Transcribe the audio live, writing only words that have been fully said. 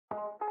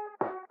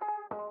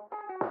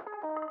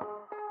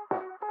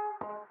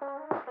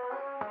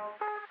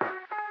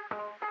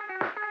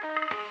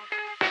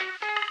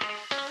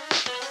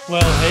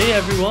Well, hey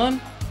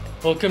everyone!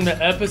 Welcome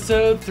to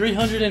episode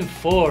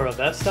 304 of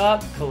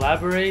F-Stop,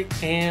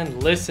 Collaborate,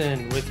 and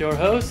Listen with your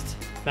host,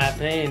 Matt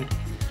Payne.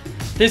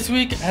 This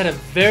week, I had a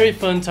very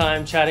fun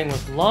time chatting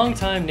with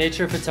longtime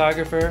nature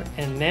photographer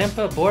and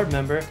NAMPA board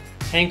member,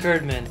 Hank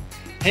Erdmann.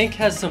 Hank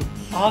has some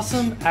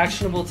awesome,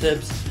 actionable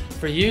tips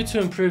for you to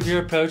improve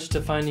your approach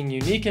to finding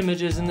unique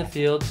images in the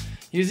field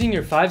using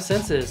your five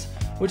senses,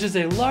 which is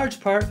a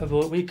large part of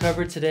what we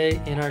covered today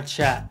in our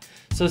chat.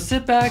 So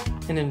sit back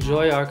and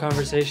enjoy our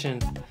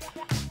conversation.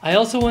 I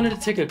also wanted to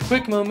take a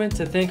quick moment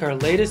to thank our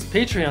latest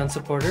Patreon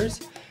supporters,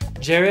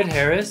 Jared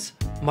Harris,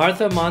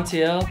 Martha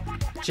Montiel,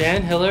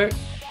 Jan Hillert,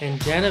 and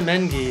Jana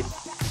Mengeed.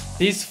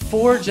 These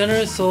four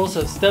generous souls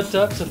have stepped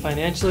up to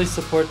financially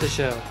support the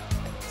show.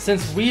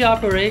 Since we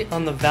operate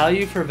on the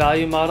value for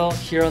value model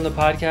here on the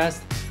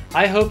podcast,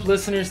 I hope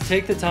listeners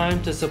take the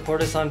time to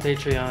support us on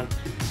Patreon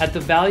at the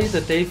value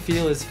that they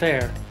feel is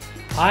fair.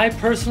 I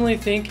personally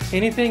think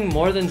anything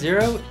more than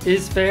zero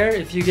is fair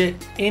if you get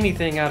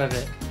anything out of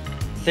it.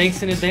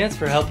 Thanks in advance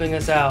for helping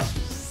us out.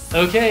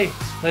 Okay,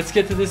 let's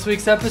get to this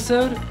week's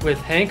episode with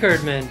Hank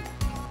Erdmann.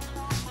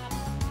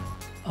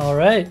 All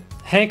right,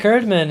 Hank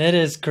Erdmann, it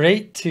is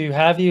great to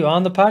have you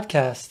on the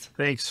podcast.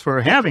 Thanks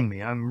for having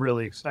me. I'm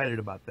really excited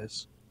about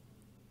this.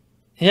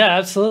 Yeah,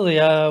 absolutely.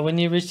 When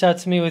you reached out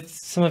to me with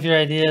some of your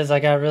ideas, I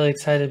got really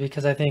excited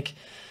because I think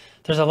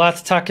there's a lot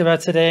to talk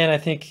about today, and I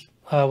think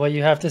what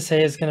you have to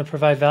say is going to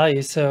provide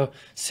value, so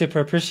super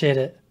appreciate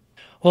it.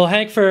 Well,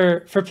 Hank,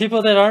 for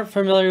people that aren't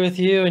familiar with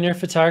you and your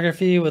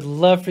photography, would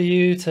love for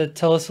you to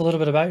tell us a little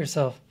bit about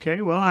yourself.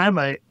 Okay, well, I'm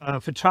a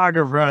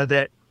photographer,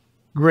 that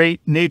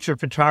great nature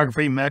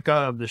photography mecca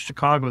of the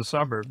Chicago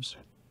suburbs.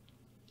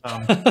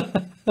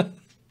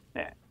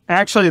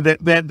 Actually,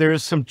 that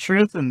there's some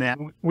truth in that.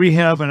 We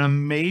have an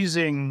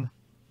amazing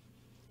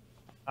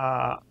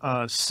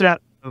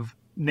set of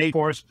nature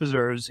forest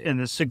preserves in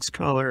the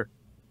six-color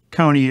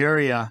county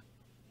area,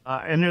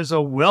 and there's a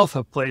wealth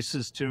of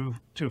places to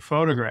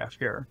photograph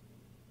here.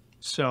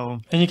 So,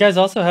 and you guys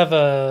also have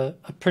a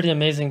pretty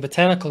amazing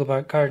botanical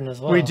garden as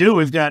well. We do.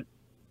 We've got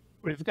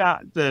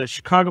the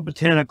Chicago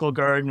Botanical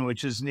Garden,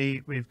 which is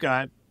neat. We've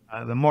got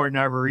the Morton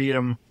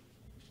Arboretum,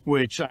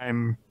 which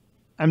I'm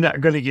not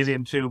going to get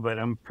into, but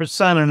I'm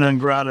persona non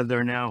grata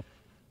there now.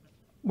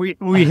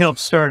 We helped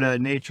start a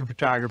nature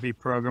photography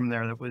program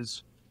there that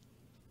was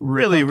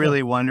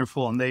really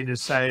wonderful, and they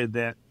decided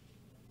that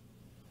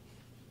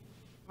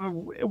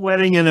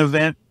wedding an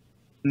event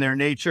in their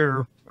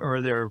nature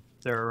or their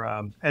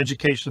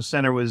education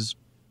center was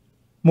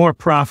more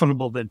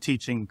profitable than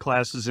teaching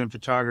classes in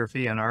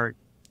photography and art.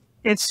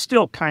 It's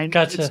still kind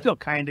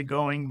of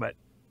going, but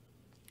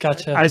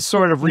I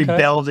sort of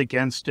rebelled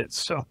against it.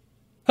 So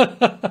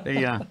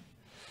they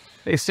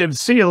said,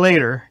 "See you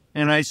later,"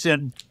 and I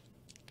said,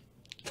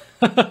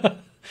 "You're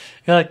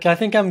like, I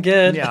think I'm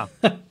good." Yeah.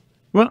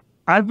 Well,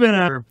 I've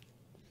been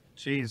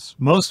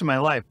most of my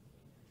life.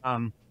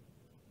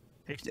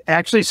 It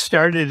actually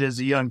started as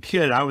a young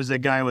kid. I was a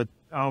guy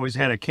always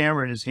had a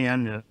camera in his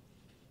hand,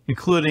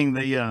 including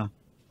the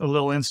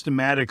little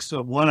Instamatics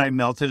of one I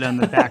melted on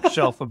the back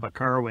shelf of a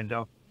car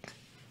window.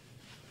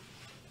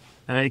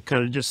 I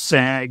could have just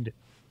sagged.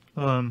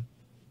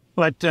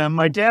 But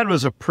my dad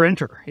was a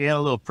printer. He had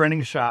a little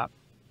printing shop.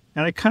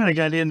 And I kind of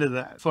got into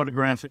the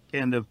photographic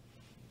end of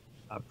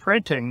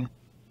printing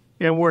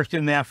and worked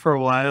in that for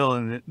a while,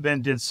 and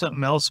then did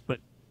something else. But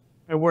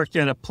I worked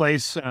in a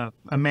place, a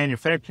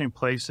manufacturing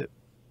place, that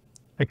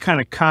I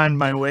kind of conned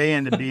my way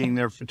into being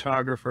their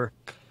photographer.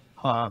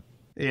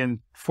 And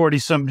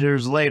 40-some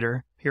years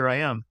later, here I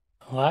am.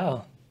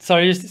 Wow. So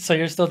you're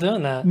still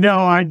doing that? No,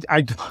 I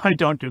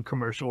don't do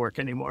commercial work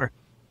anymore.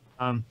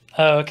 Oh,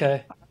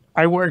 okay.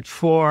 I worked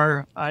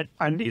for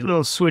a neat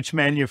little switch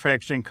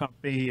manufacturing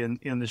company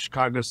in the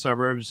Chicago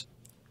suburbs,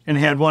 and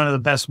had one of the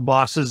best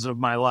bosses of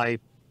my life.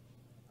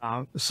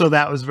 So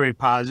that was very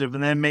positive.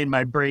 And then made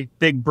my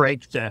big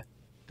break to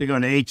go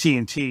into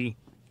AT&T.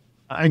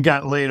 I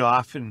got laid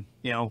off, and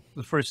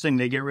the first thing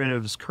they get rid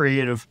of is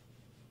creative.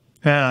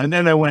 And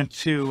then I went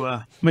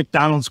to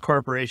McDonald's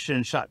Corporation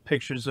and shot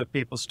pictures of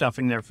people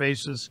stuffing their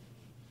faces.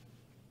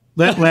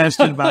 That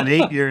lasted about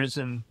 8 years,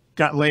 and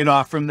got laid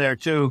off from there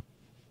too.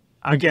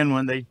 Again,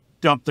 when they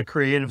dumped the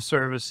creative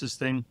services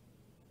thing,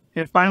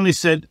 it finally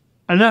said,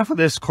 enough of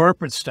this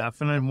corporate stuff,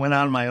 and I went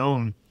on my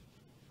own,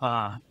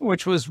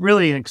 which was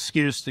really an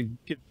excuse to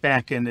get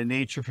back into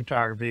nature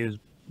photography,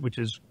 which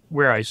is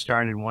where I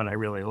started, one I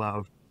really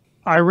love.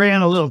 I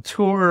ran a little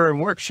tour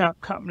and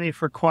workshop company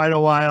for quite a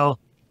while,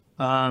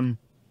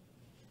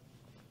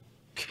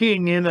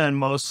 keying in on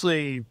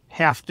mostly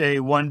half-day,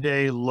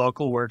 one-day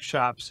local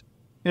workshops.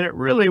 And it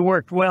really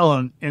worked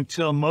well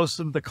until most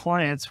of the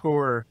clients who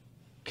were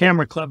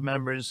camera club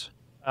members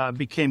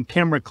became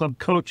camera club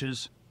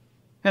coaches,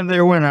 and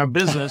they were in our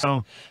business.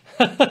 So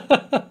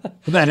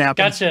that happens.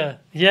 Gotcha.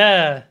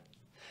 Yeah.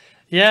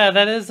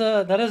 That is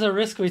a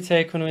risk we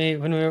take when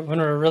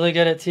we're really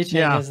good at teaching.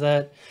 Yeah. Is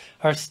that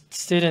our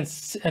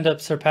students end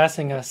up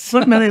surpassing us.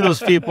 But many of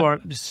those people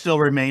still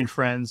remain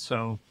friends.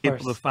 So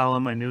people that follow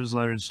my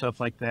newsletter and stuff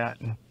like that.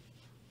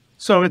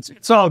 So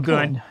it's all Cool.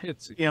 good.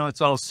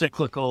 It's all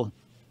cyclical.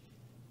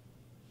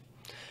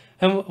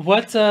 And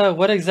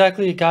what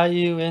exactly got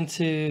you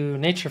into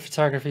nature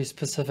photography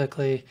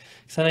specifically?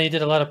 Because I know you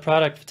did a lot of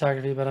product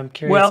photography, but I'm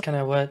curious Well, kind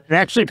of what it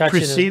actually got you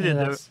to into preceded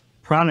that. the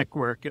chronic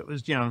work. It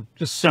was,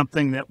 just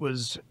something that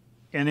was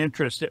an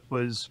interest. It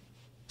was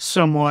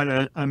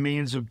somewhat a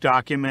means of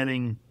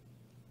documenting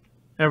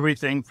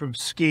everything from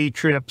ski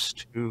trips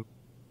to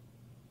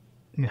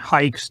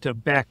hikes to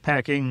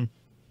backpacking,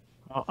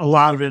 a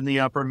lot of it in the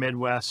upper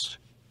Midwest.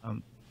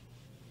 Um,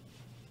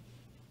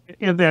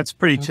 and that's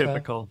pretty Okay.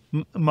 typical.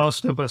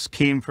 Most of us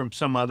came from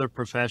some other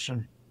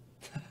profession.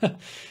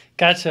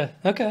 Gotcha.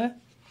 Okay.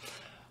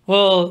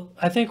 Well,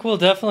 I think we'll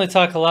definitely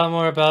talk a lot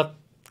more about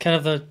kind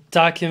of the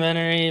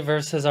documentary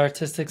versus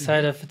artistic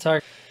side Mhm. of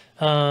photography.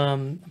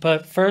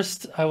 But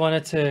first, I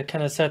wanted to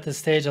kind of set the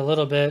stage a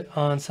little bit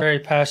on something I'm very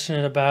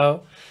passionate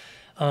about.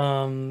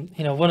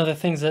 One of the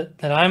things that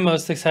I'm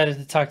most excited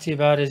to talk to you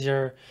about is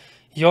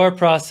your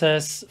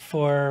process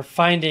for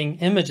finding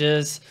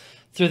images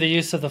through the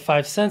use of the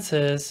five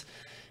senses,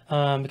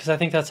 because I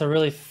think that's a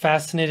really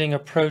fascinating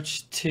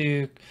approach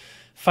to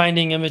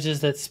finding images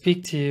that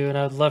speak to you, and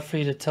I'd love for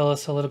you to tell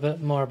us a little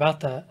bit more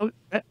about that.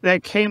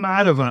 That came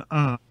out of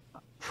a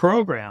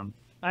program.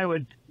 I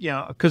would,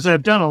 because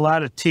I've done a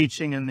lot of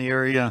teaching in the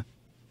area,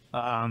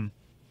 um,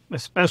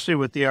 especially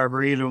with the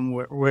Arboretum,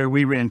 where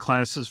we ran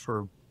classes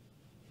for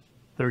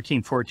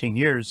 13, 14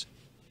 years.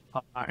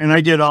 And I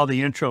did all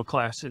the intro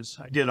classes.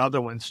 I did other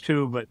ones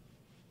too, but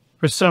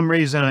for some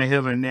reason I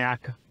have a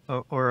knack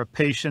or a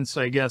patience,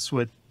 I guess,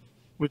 with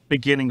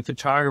beginning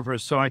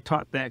photographers. So I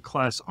taught that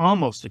class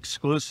almost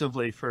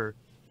exclusively for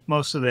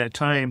most of that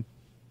time.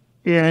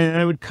 And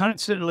I would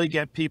constantly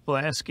get people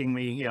asking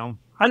me,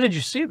 how did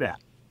you see that?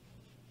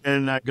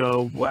 And I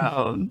go,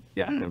 well,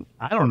 yeah,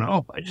 I don't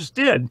know. I just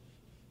did.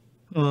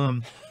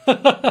 Um,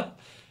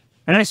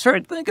 and I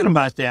started thinking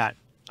about that.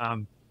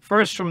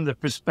 First, from the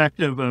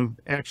perspective of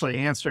actually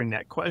answering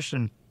that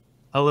question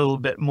a little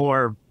bit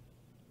more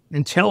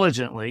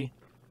intelligently.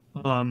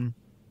 Um,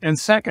 and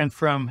second,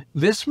 from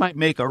this might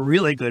make a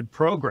really good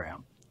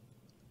program.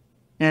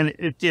 And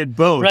it did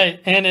both.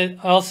 Right, and it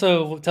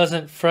also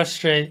doesn't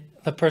frustrate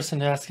the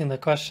person asking the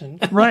question.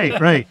 Right,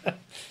 right.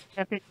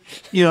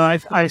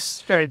 I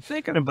started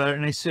thinking about it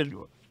and I said,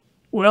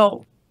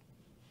 well,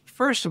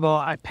 first of all,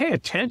 I pay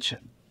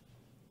attention,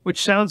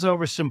 which sounds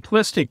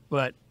oversimplistic,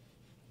 but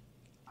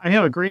I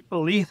have a great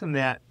belief in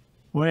that.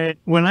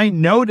 When I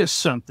notice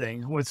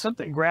something, when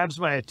something grabs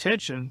my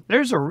attention,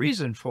 there's a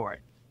reason for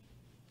it.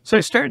 So I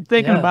started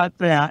thinking Yeah. about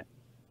that.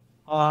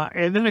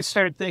 And then I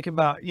started thinking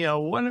about,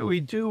 what do we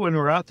do when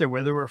we're out there,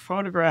 whether we're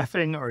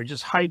photographing or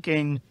just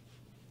hiking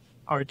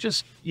or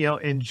just,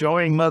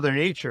 enjoying Mother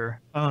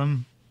Nature.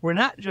 We're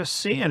not just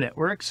seeing it,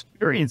 we're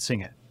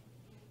experiencing it.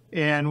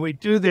 And we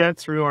do that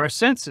through our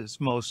senses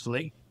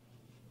mostly.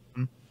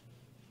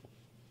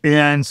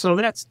 And so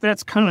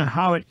that's kind of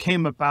how it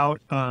came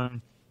about.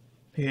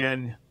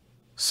 And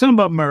some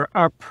of them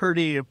are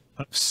pretty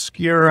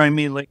obscure. I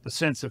mean, like the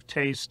sense of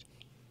taste.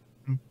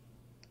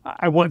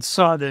 I once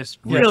saw this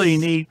really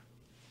Yes. neat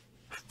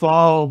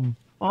fall,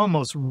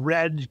 almost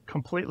red,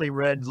 completely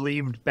red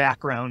leaved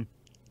background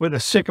with a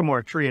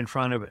sycamore tree in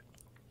front of it.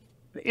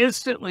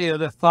 Instantly,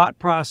 the thought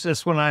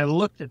process when I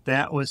looked at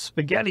that was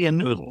spaghetti and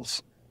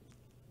noodles,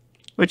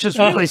 which is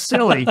Oh. really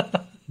silly.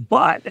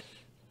 But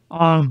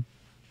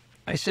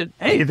I said,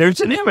 hey, there's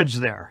an image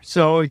there.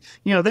 So,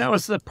 that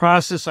was the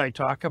process I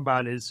talk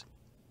about is,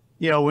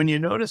 when you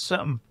notice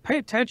something, pay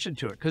attention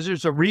to it because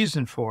there's a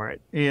reason for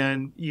it.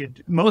 And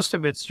most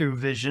of it's through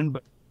vision,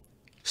 but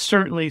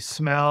certainly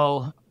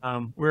smell.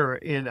 We're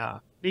in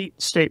a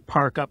neat state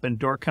park up in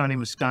Door County,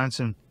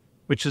 Wisconsin,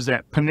 which is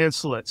that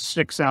peninsula that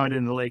sticks out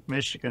into Lake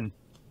Michigan.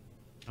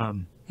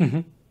 Um,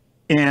 Mhm.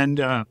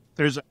 and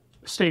there's a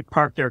state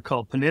park there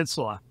called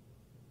Peninsula.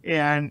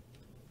 And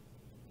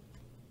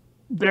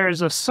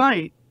there's a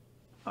site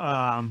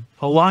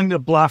along the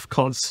bluff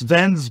called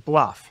Sven's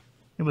Bluff.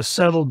 It was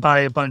settled by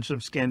a bunch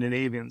of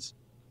Scandinavians.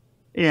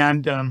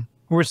 And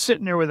we're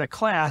sitting there with a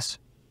class,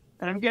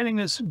 and I'm getting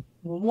this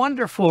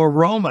wonderful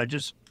aroma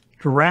just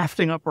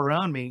drafting up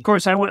around me. Of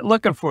course, I went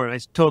looking for it. I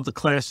told the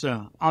class,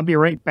 I'll be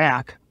right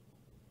back.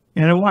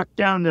 And I walked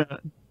down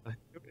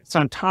it's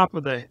on top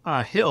of the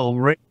hill,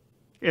 right?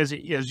 As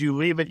you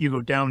leave it, you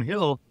go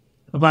downhill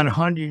about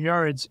 100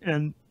 yards.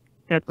 And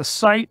at the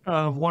site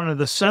of one of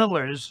the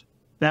settlers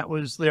that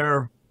was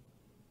there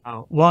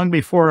long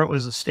before it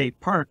was a state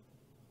park,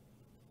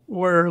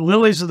 were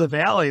lilies of the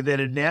valley that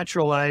had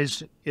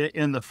naturalized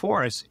in the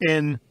forest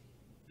in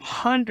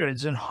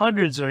hundreds and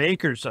hundreds of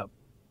acres of.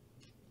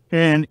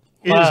 And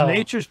it is Wow.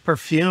 nature's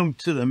perfume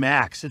to the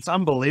max. It's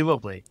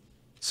unbelievably.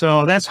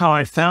 So that's how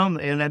I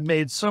found, and I've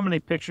made so many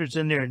pictures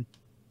in there and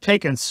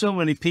taken so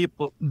many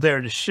people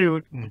there to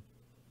shoot. And,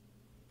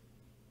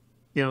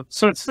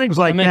 so it's things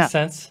That like makes that.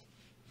 sense.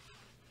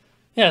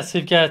 Yeah, so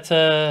you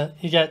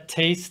got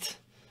taste,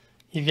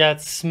 you've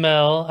got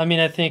smell. I mean,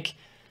 I think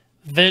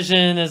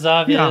vision is Yeah.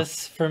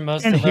 obvious for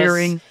most And of us.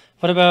 hearing.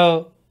 What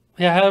about,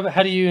 yeah,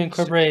 how do you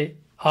incorporate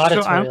So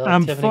Auditory, like, I'm do you have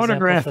an example for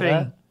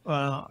photographing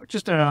that?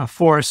 just a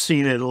forest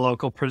scene at a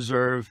local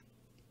preserve,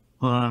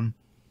 um,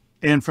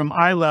 and from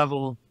eye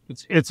level,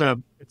 it's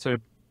a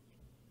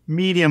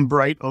medium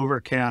bright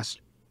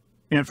overcast,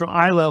 and from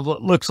eye level,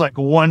 it looks like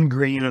one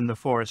green on the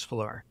forest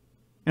floor.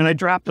 And I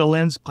dropped a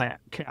lens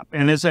cap,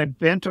 and as I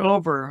bent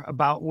over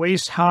about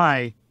waist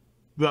high,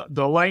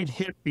 the light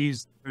hit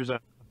these. There's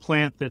a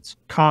plant that's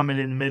common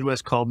in the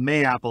Midwest called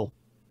mayapple,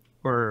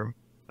 or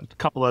a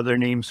couple other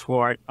names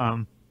for it.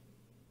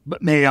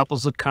 But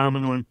mayapple a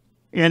common one,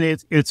 and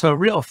it's a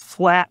real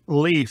flat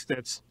leaf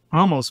that's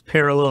almost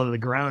parallel to the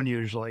ground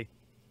usually.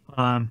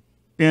 And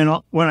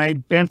when I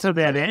bent to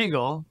that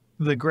angle,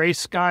 the gray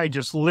sky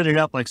just lit it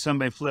up like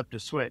somebody flipped a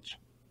switch.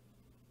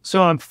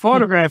 So I'm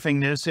photographing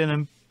this, and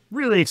I'm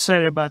really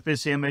excited about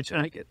this image,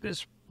 and I get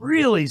this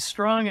really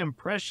strong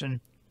impression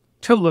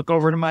to look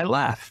over to my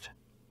left.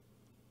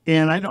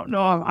 And I don't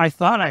know, I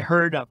thought I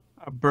heard a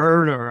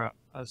bird or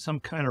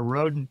some kind of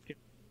rodent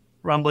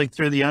rumbling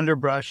through the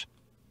underbrush,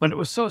 but it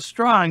was so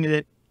strong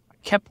that I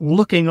kept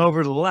looking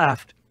over to the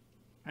left.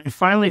 I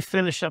finally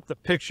finished up the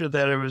picture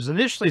that I was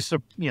initially,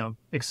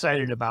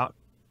 excited about.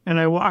 And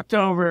I walked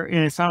over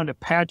and I found a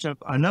patch of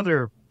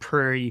another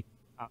prairie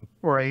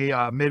or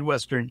a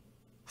Midwestern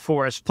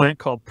forest plant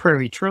called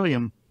prairie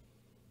trillium,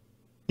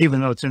 even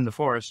though it's in the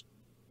forest.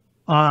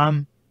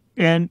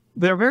 And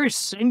they're very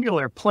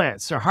singular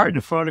plants. They're hard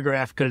to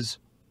photograph because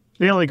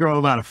they only grow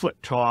about a foot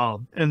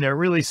tall, and they're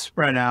really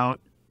spread out.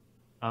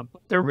 But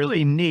they're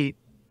really neat.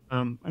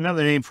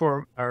 Another name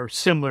for our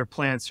similar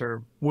plants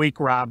are wake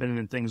robin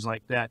and things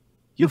like that.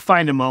 You'll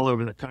find them all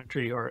over the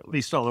country, or at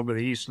least all over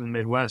the East and the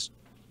Midwest.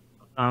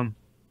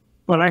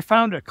 But I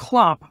found a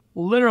clump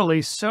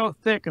literally so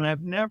thick, and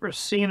I've never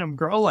seen them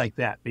grow like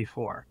that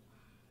before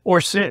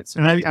or since.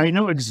 And I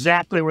know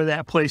exactly where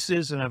that place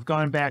is, and I've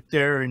gone back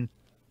there, and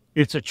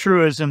it's a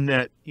truism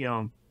that,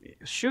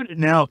 shoot it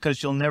now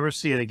because you'll never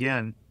see it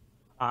again.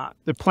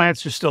 The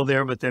plants are still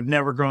there, but they've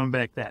never grown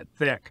back that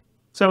thick.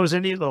 So it was a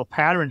neat little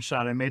pattern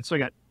shot I made. So I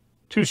got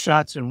two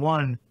shots in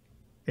one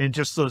in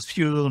just those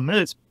few little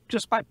minutes,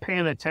 just by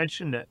paying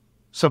attention to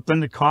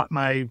something that caught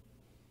my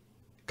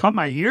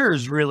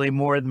ears really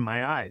more than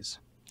my eyes.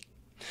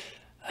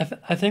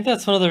 I think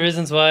that's one of the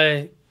reasons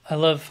why I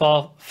love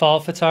fall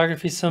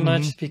photography so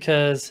much,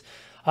 because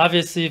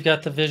obviously you've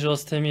got the visual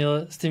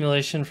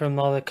stimulation from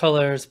all the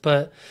colors,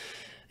 but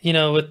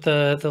with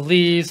the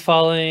leaves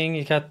falling,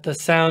 you got the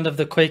sound of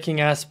the quaking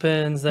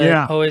aspens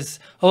that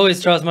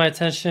always draws my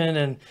attention,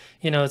 and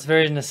it's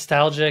very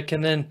nostalgic.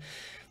 And then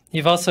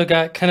you've also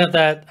got kind of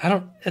that, I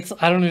don't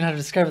even know how to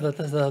describe it,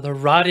 the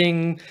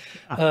rotting,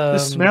 the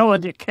smell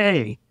of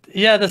decay.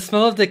 Yeah, the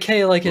smell of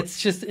decay, like,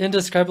 it's just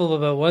indescribable.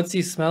 But once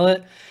you smell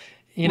it,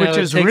 which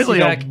is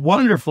really a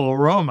wonderful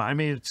aroma. I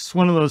mean, it's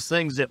one of those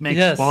things that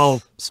makes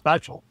fall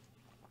special.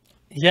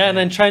 Yeah, and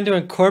then trying to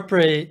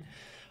incorporate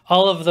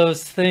all of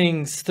those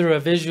things through a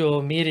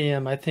visual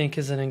medium, I think,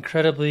 is an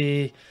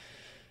incredibly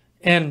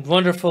and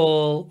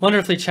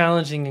wonderfully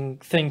challenging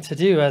thing to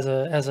do as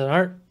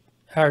an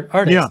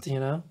artist.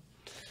 Yeah.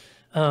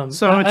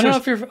 So I don't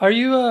know if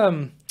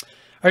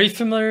are you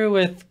familiar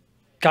with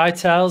Guy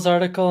Tal's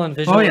article on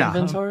visual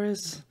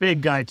inventories?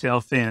 Big Guy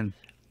Tal fan.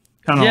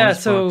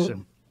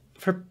 So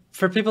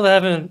for people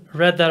that haven't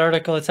read that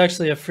article, it's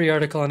actually a free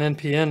article on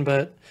NPN,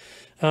 but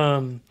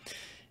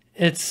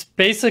it's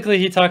basically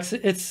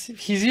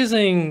he's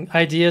using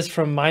ideas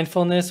from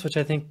mindfulness, which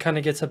I think kind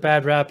of gets a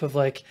bad rap of,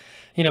 like,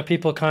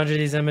 people conjure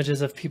these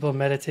images of people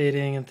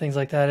meditating and things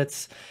like that.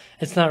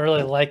 It's not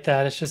really like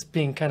that. It's just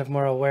being kind of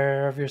more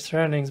aware of your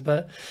surroundings.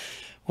 But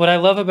what I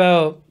love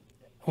about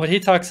what he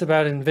talks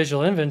about in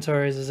visual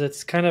inventories is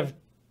it's kind of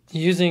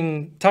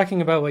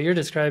talking about what you're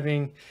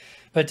describing,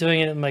 but doing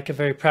it in, like, a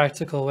very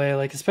practical way.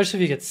 Like, especially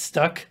if you get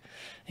stuck,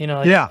 I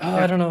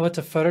don't know what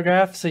to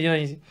photograph. So,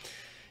 you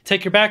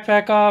take your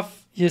backpack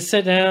off, you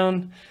sit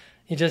down,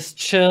 you just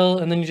chill,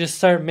 and then you just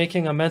start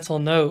making a mental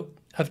note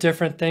of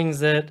different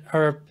things that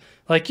are,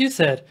 like you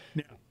said,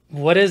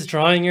 what is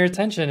drawing your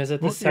attention? Is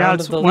it the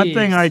sound of the leaves? One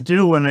thing I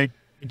do when I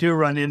do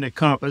run into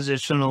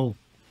compositional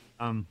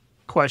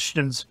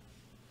questions,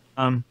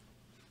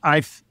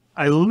 I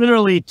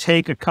literally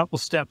take a couple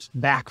steps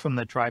back from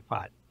the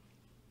tripod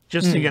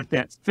just to get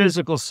that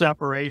physical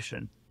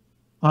separation.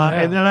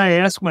 And then I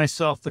ask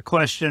myself the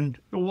question,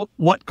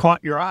 what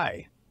caught your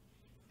eye?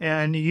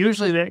 And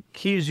usually that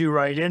keys you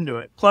right into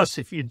it. Plus,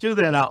 if you do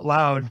that out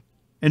loud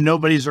and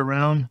nobody's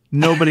around,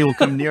 nobody will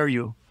come near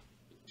you.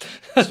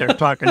 Start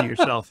talking to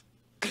yourself.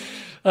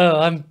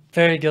 Oh, I'm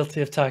very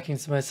guilty of talking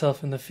to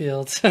myself in the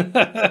fields.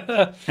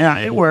 Yeah,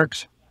 it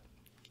works.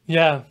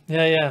 Yeah.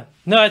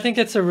 No, I think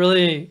it's a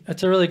really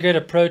great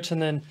approach.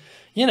 And then,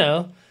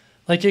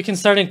 like, you can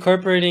start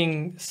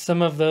incorporating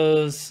some of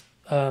those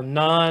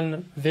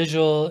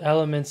non-visual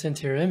elements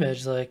into your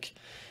image. Like,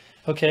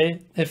 okay,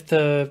 if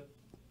the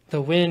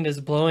wind is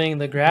blowing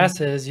the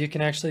grasses, you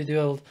can actually do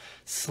a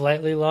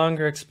slightly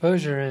longer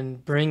exposure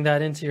and bring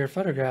that into your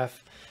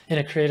photograph in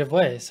a creative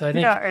way. So I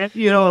think,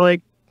 and,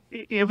 like,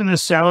 even the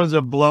sounds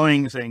of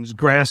blowing things,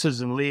 grasses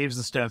and leaves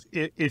and stuff.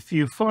 If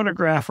you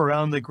photograph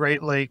around the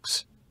Great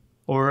Lakes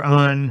or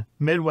on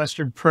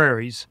Midwestern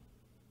prairies,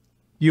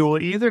 you will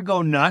either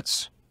go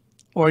nuts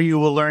or you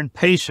will learn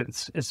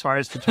patience as far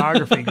as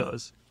photography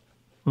goes.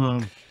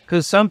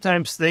 Because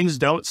sometimes things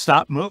don't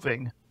stop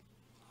moving.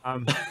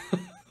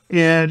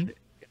 And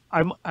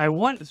I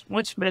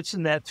once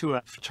mentioned that to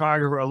a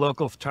photographer, a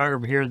local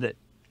photographer here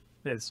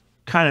that's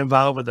kind of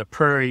involved with the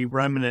prairie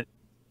remnant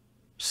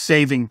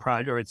saving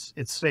project, or it's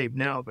saved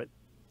now, but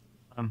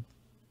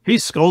he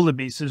scolded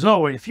me. He says,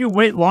 "Oh, if you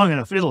wait long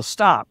enough, it'll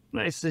stop."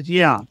 And I said,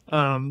 "Yeah,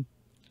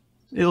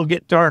 it'll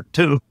get dark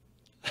too."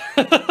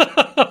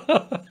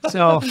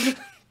 So,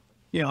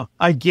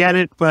 I get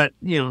it, but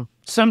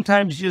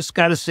sometimes you just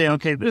got to say,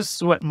 okay, this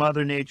is what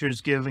Mother Nature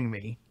is giving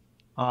me.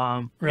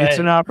 It's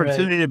an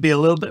opportunity to be a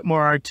little bit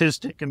more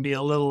artistic and be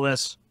a little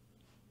less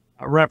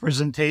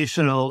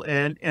representational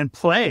and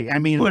play. I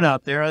mean, went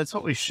out there, that's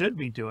what we should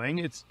be doing.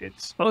 It's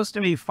supposed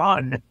to be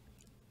fun.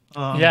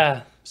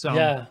 Yeah,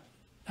 absolutely.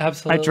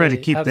 I try to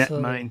keep that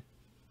in mind.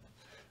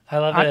 I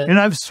love it. And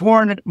I've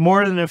sworn at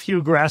more than a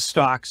few grass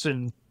stalks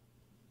and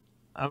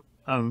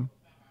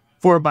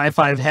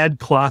 4x5 head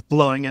cloth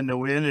blowing in the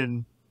wind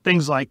and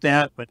things like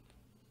that. But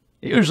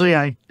usually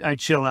I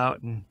chill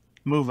out and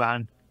move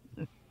on.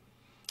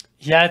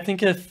 Yeah, I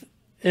think if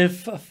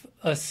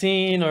a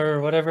scene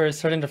or whatever is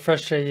starting to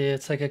frustrate you,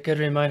 it's like a good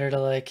reminder to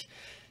like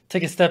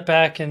take a step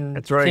back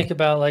and think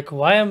about like,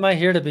 why am I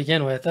here to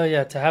begin with? Oh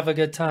yeah, to have a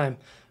good time.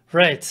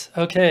 Right.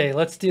 Okay,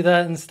 let's do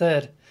that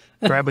instead.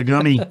 Grab a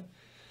gummy.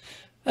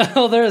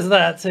 Oh, there's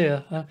that too,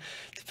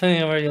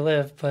 depending on where you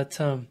live. But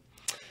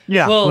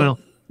yeah, well,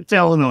 it's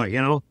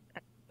Illinois,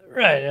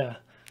 Right. Yeah.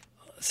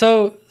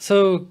 So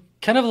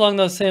kind of along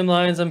those same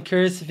lines, I'm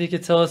curious if you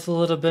could tell us a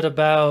little bit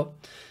about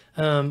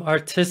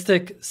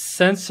artistic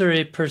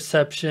sensory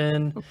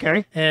perception,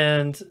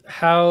 and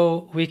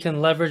how we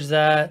can leverage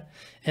that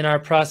in our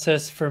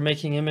process for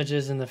making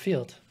images in the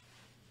field.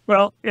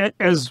 Well,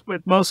 as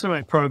with most of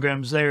my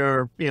programs, they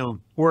are,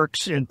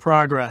 works in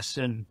progress.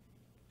 And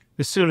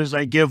as soon as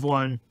I give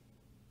one,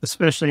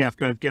 especially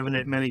after I've given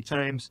it many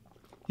times,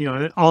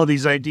 all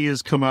these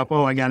ideas come up.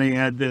 Oh, I got to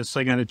add this.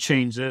 I got to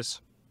change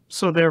this.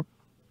 So they're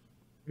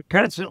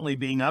constantly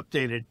being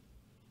updated.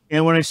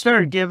 And when I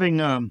started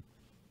giving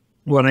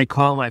what I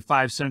call my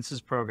 5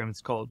 senses program,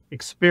 it's called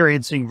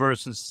Experiencing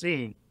versus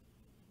Seeing,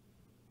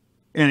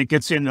 and it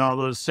gets into all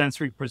those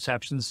sensory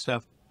perception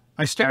stuff.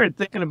 I started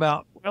thinking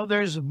about, well,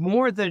 there's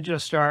more than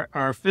just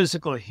our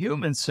physical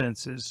human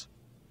senses.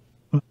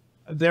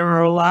 There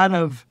are a lot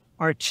of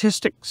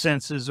artistic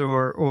senses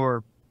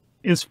or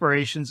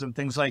inspirations and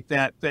things like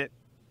that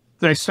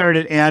I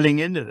started adding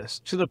into this,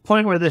 to the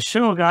point where the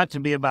show got to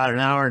be about an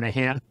hour and a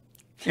half,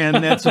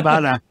 and that's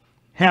about a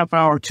half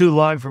hour too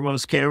long for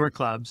most camera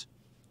clubs.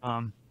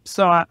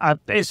 So I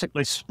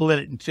basically split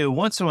it in two.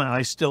 Once in a while,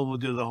 I still will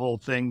do the whole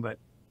thing, but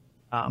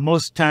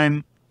most of the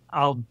time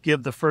I'll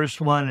give the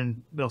first one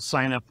and they'll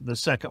sign up for the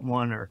second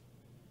one, or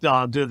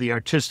I'll do the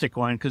artistic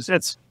one because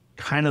that's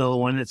kind of the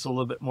one that's a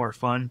little bit more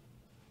fun.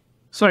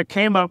 So I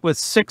came up with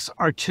 6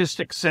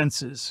 artistic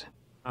senses.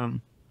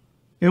 And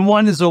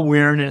one is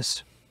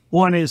awareness.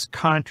 One is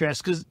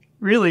contrast, because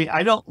really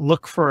I don't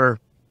look for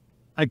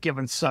a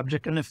given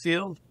subject in the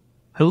field.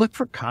 I look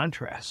for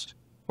contrast,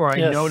 or I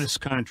notice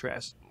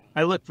contrast.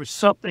 I look for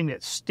something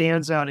that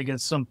stands out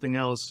against something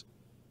else.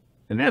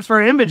 And that's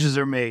where images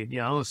are made,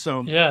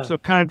 So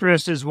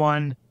contrast is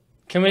one.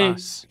 Can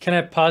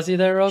I pause you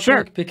there real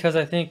quick? Because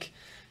I think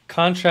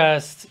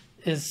contrast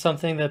is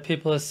something that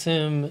people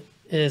assume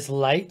is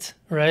light,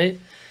 right?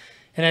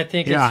 And I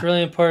think it's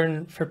really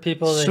important for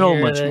people to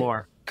hear much that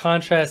more.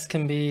 Contrast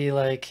can be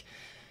like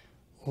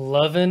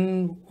love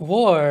and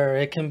war.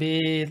 It can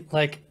be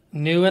like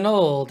new and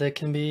old. It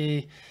can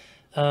be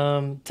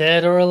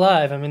dead or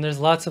alive. I mean, there's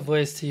lots of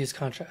ways to use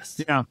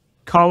contrast. Yeah.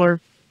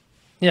 Color.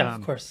 Yeah,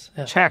 of course.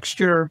 Yeah.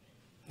 Texture.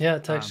 Yeah,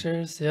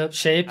 textures. Yep.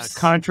 Shapes.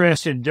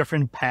 Contrast in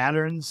different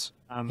patterns.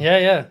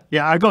 Yeah,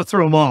 I go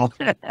through them all.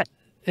 Yeah,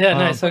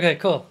 nice. Okay,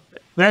 cool.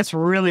 That's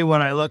really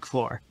what I look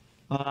for.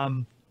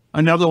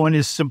 Another one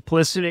is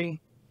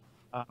simplicity,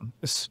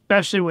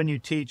 especially when you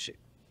teach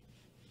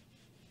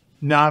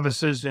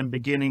novices and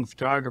beginning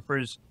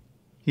photographers.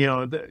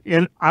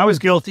 And I was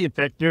guilty. In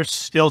fact, there's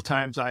still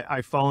times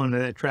I fall into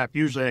that trap.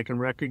 Usually I can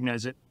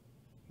recognize it.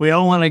 We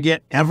all want to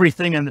get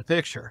everything in the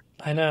picture.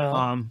 I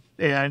know.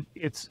 And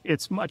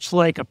it's much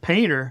like a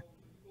painter.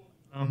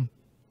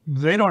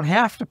 They don't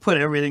have to put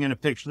everything in a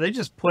picture. They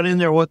just put in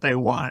there what they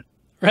want.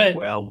 Right.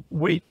 Well,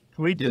 we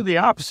do the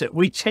opposite.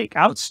 We take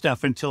out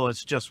stuff until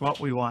it's just what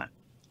we want.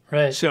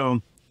 Right.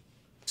 So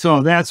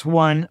that's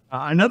one.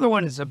 Another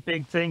one is a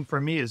big thing for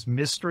me is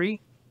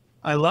mystery.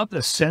 I love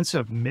the sense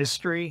of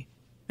mystery.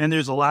 And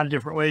there's a lot of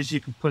different ways you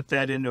can put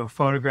that into a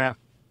photograph.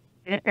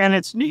 And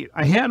it's neat.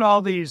 I had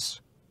all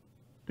these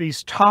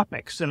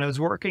topics, and I was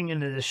working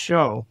into this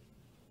show.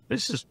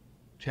 This is,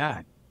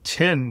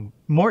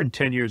 more than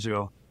 10 years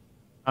ago.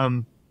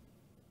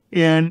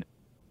 And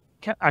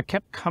I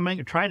kept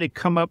trying to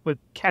come up with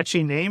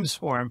catchy names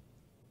for them.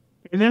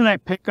 And then I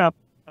pick up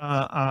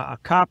a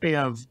copy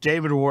of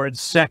David Ward's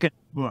second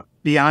book,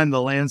 Beyond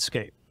the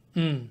Landscape.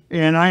 Mm.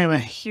 And I am a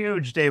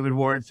huge David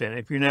Ward fan.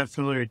 If you're not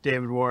familiar with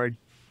David Ward,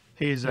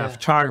 he's a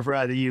photographer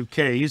out of the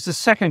UK. He's the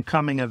second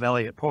coming of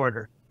Elliot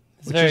Porter,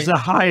 which is the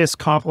highest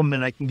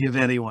compliment I can give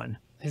anyone.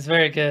 He's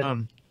very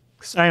good.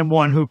 'Cause I am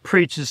one who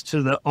preaches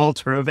to the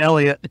altar of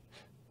Elliot.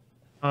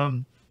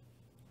 Can't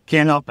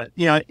help it.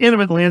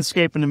 Intimate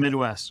landscape in the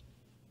Midwest.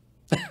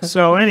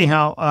 So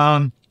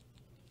anyhow,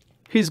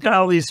 he's got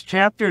all these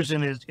chapters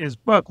in his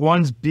book.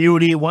 One's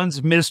beauty,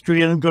 one's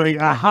mystery, and I'm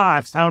going, aha,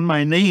 I found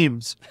my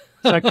names.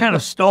 So I kind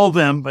of stole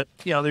them, but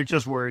they're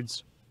just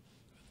words.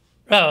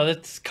 Oh,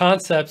 it's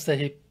concepts that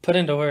he put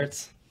into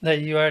words that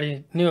you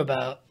already knew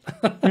about.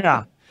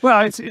 Yeah.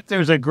 Well,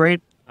 there's a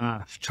great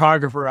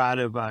photographer out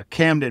of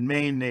Camden,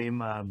 Maine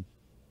named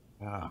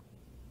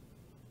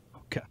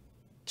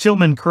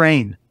Tillman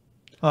Crane,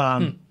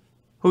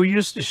 who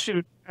used to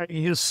shoot.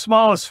 His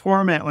smallest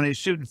format when he's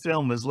shooting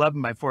film was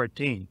 11 by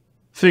 14.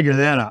 Figure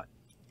that out.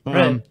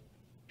 Right.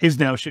 He's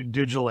now shooting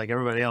digital like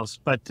everybody else.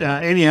 But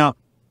anyhow,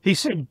 he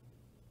said,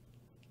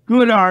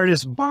 good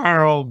artists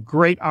borrow,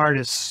 great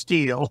artists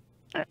steal.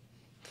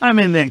 I'm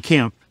in that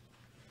camp.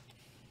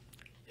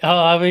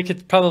 Oh, we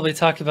could probably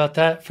talk about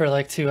that for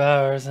like 2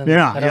 hours. And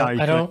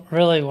I don't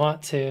really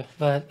want to,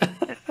 but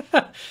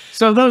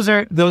so those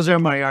are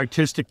my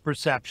artistic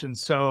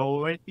perceptions.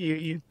 So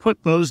you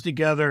put those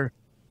together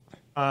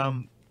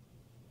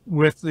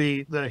with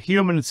the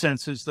human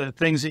senses, the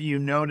things that you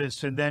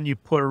notice, and then you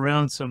put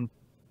around some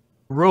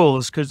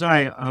rules, because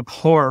I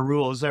abhor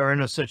rules. There are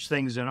no such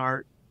things in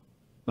art.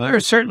 Well, there are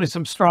certainly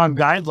some strong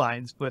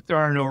guidelines, but there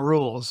are no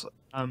rules.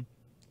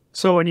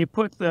 So when you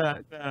put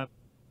the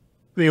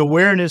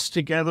awareness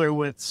together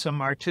with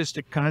some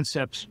artistic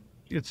concepts,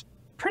 it's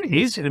pretty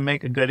easy to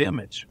make a good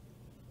image.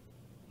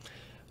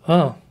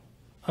 Oh,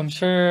 I'm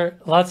sure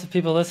lots of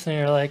people listening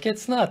are like,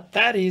 it's not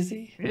that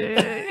easy.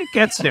 It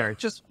gets there.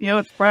 Just,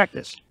 it's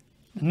practice.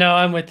 No,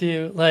 I'm with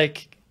you.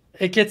 Like,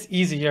 it gets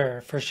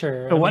easier for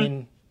sure. So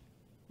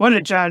what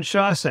did John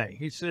Shaw say?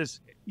 He says,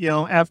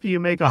 after you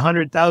make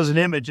 100,000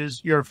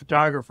 images, you're a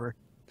photographer.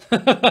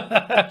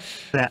 That.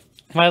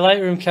 My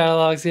Lightroom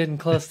catalog's getting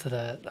close to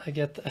that. I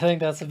think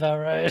that's about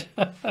right.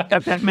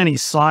 Got that many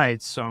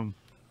slides, so.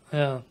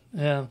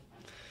 Yeah.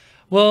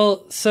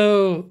 Well,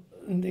 so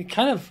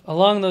kind of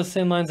along those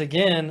same lines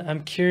again,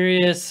 I'm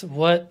curious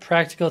what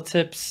practical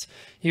tips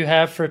you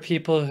have for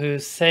people who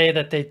say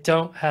that they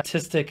don't have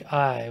artistic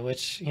eye,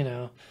 which,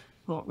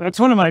 Well, that's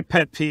one of my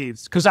pet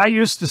peeves, because I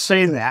used to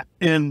say that,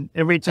 and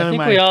every time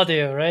I think we all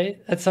do,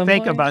 right? At some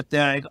think point? about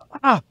that, I go,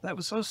 that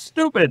was so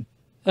stupid.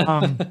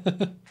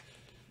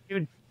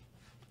 You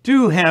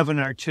do have an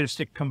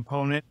artistic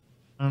component.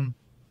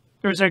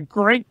 There's a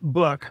great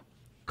book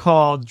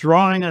called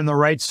Drawing on the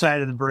Right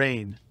Side of the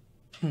Brain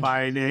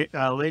by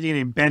a lady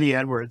named Betty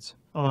Edwards.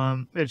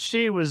 And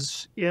she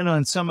was in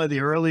on some of the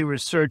early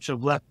research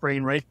of left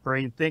brain, right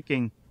brain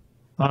thinking.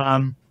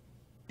 And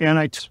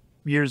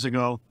years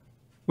ago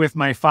with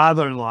my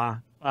father-in-law,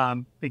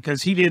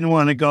 because he didn't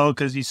want to go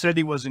because he said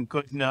he wasn't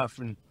good enough.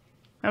 And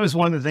that was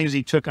one of the things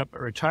he took up at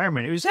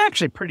retirement. It was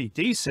actually pretty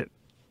decent.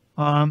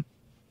 And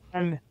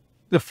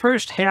the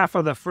first half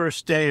of the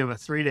first day of a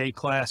 3-day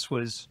class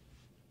was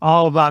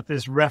all about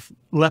this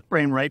left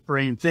brain, right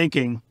brain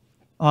thinking.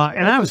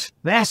 And I was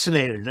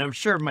fascinated. I'm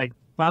sure my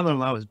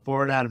father-in-law was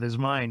bored out of his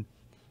mind.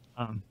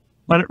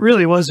 But it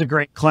really was a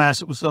great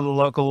class. It was of the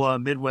local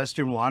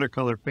Midwestern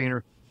watercolor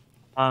painter.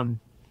 And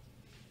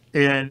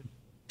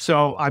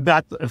so I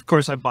bought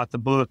the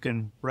book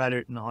and read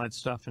it and all that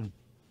stuff. And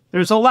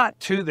there's a lot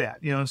to that,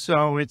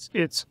 so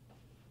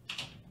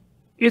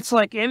it's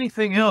like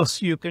anything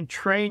else. You can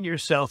train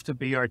yourself to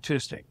be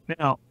artistic.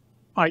 Now,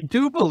 I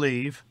do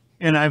believe,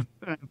 and I've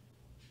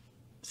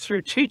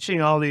through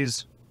teaching all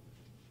these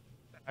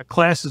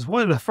classes,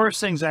 one of the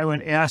first things I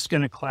would ask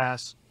in a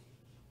class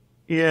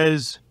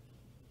is,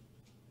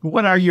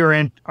 what are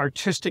your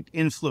artistic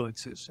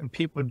influences? And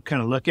people would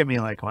kind of look at me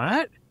like,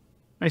 what?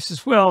 I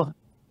says, well,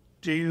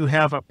 do you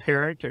have a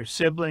parent or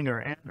sibling or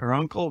aunt or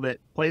uncle that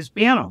plays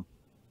piano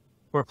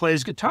or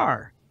plays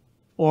guitar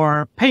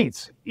or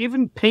paints,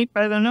 even paint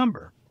by the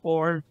number,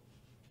 or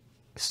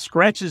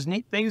scratches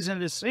neat things in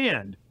the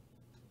sand?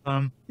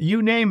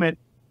 You name it,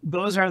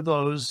 those are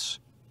those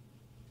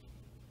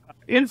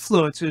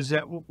influences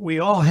that we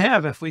all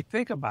have if we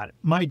think about it.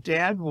 My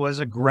dad was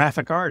a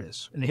graphic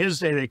artist. In his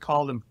day, they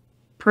called them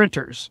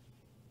printers.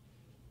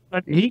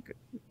 But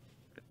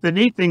the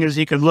neat thing is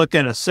he could look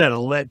at a set of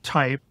lead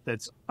type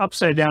that's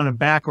upside down and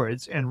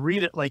backwards and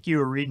read it like you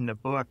were reading a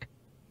book.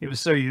 He was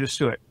so used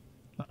to it.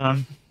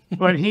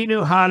 But he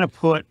knew how to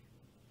put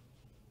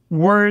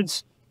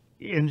words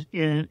in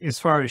as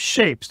far as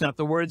shapes, not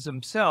the words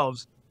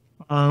themselves,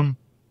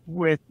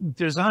 with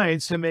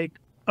designs to make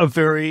a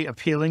very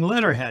appealing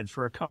letterhead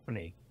for a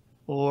company,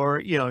 or,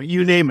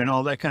 you name it,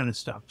 all that kind of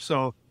stuff.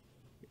 So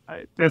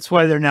that's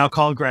why they're now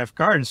called graphic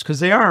artists, because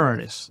they are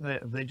artists.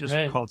 They just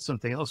called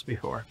something else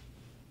before.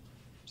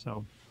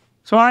 So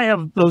I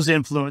have those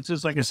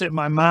influences. Like I said,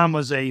 my mom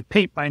was a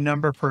paint by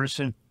number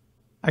person.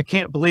 I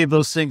can't believe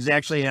those things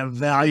actually have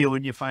value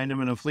when you find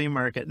them in a flea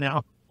market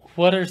now.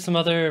 What are some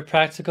other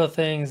practical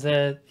things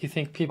that you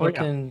think Oh people yeah.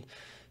 can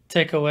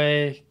take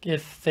away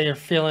if they are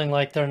feeling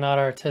like they're not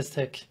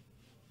artistic?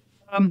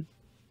 Um,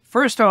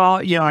 First of all,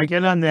 I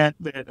get on that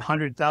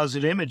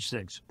 100,000 image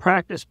things.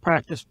 Practice,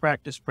 practice,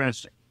 practice,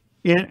 practice.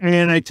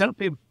 And I tell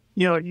people,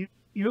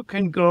 you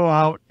can go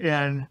out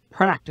and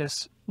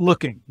practice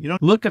looking.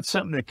 Look at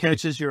something that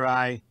catches your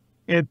eye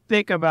and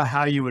think about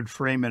how you would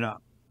frame it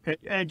up.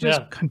 And just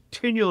Yeah.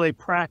 continually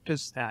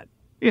practice that.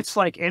 It's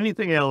like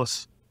anything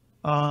else.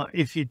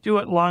 If you do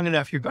it long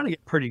enough, you're going to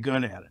get pretty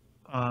good at it.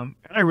 And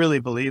I really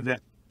believe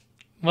that.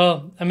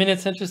 Well, I mean,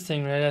 it's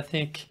interesting, right? I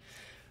think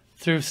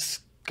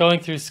going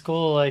through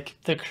school, like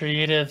the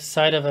creative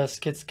side of us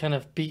gets kind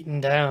of beaten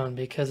down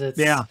because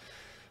Yeah.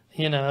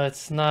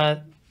 it's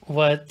not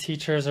what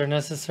teachers are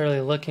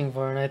necessarily looking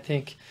for. And I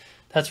think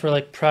that's where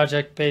like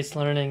project-based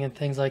learning and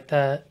things like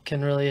that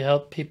can really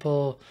help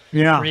people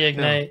Yeah. Yeah.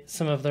 reignite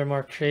some of their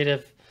more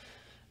creative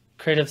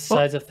Well,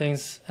 sides of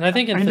things. And I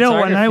think in I know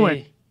when I went,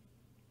 photography,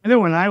 I know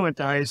when I went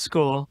to high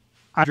school,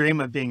 I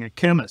dreamed of being a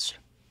chemist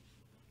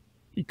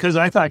because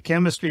I thought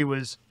chemistry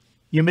was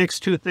you mix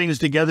two things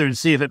together and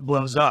see if it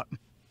blows up.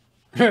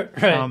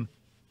 right, Um,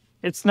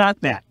 it's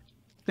not that.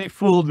 They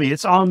fooled me.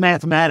 It's all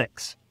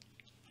mathematics.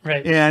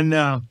 right. And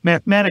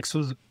mathematics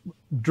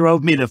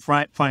drove me to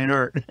fine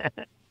art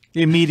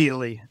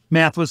immediately.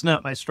 Math was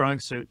not my strong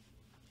suit.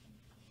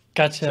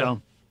 Gotcha.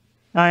 So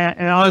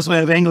and I also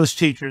have English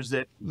teachers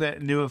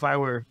that knew if I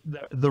were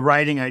the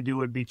writing I do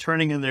would be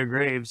turning in their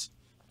graves,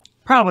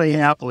 probably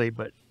happily,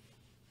 but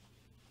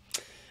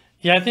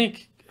Yeah, I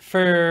think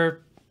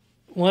for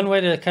one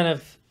way to kind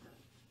of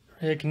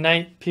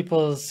ignite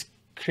people's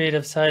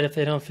creative side if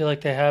they don't feel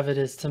like they have it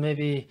is to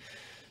maybe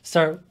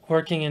start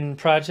working in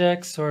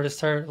projects or to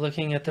start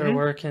looking at their Mhm.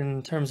 work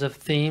in terms of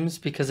themes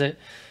because it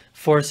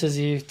forces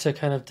you to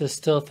kind of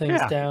distill things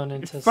yeah, down it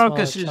into smaller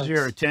focuses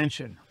your chunks.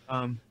 attention.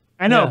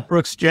 I know Yeah.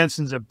 Brooks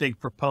Jensen's a big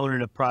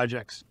proponent of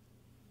projects.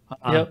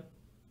 Uh, Yep.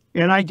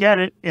 And I get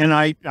it. And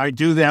I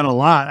do that a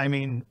lot. I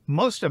mean,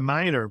 most of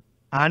mine are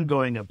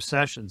ongoing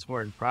obsessions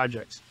more than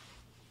projects.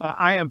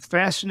 I am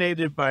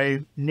fascinated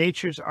by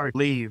nature's art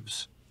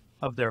leaves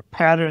of their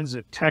patterns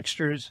and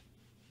textures.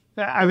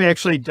 I've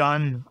actually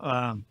done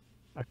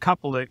a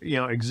couple of,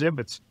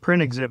 exhibits,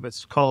 print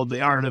exhibits called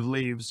The Art of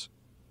Leaves.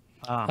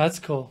 Um, That's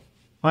cool.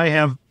 I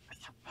have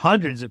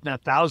hundreds, if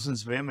not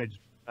thousands of images.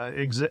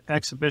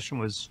 Exhibition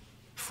was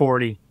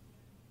 40.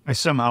 I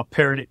somehow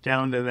pared it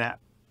down to that.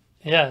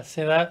 Yeah,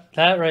 see that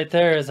right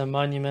there is a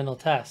monumental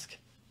task.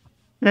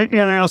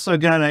 And I also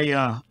got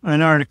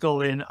an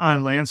article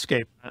on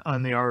landscape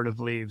on the art of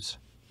leaves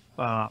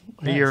a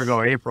year Nice.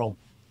 ago, April.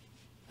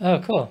 Oh,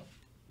 cool.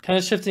 Kind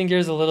of shifting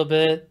gears a little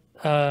bit.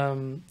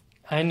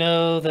 I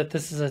know that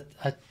this is a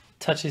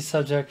touchy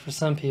subject for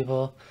some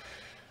people.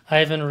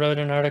 I even wrote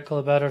an article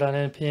about it on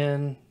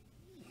NPN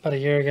about a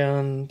year ago,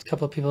 and a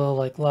couple of people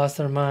like lost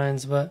their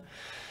minds. But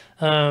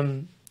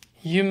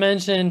you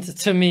mentioned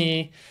to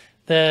me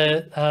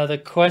that the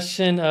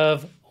question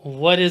of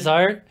what is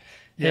art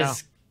Yeah.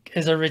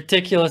 is a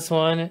ridiculous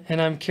one,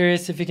 and I'm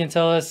curious if you can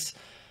tell us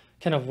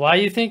kind of why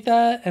you think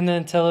that, and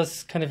then tell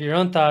us kind of your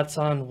own thoughts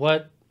on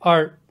what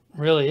art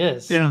really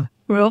is. Yeah.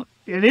 Well,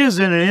 it is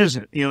and it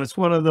isn't. It's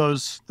one of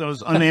those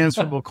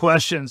unanswerable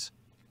questions.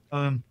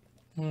 Um,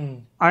 Hmm.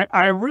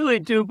 I really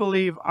do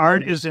believe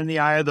art is in the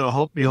eye of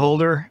the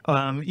beholder.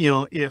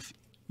 If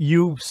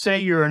you say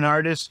you're an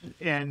artist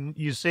and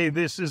you say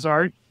this is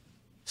art,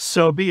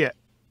 so be it.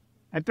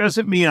 That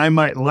doesn't mean I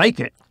might like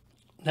it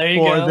There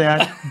you or go.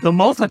 that the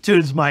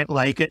multitudes might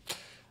like it.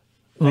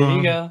 There you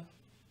Um, go.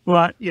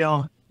 but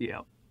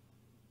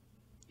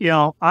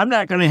I'm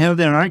not going to have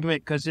that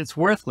argument because it's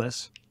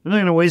worthless. I'm not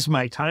going to waste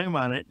my time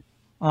on it.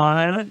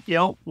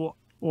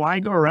 Why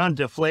go around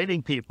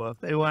deflating people if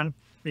they want?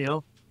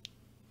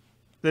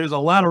 There's a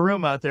lot of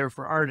room out there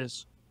for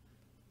artists.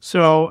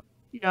 So,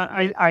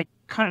 I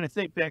kind of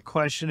think that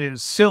question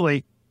is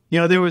silly.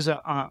 There was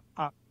a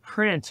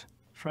print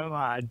from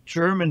a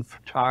German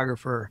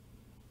photographer.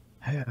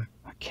 I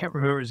can't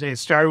remember his name. It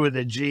started with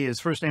a G.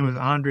 His first name was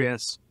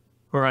Andreas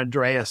or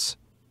Andreas,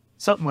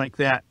 something like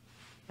that.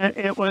 And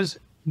it was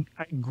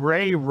a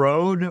gray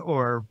road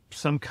or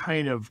some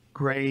kind of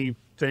gray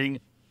thing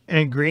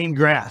and green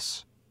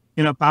grass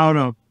in about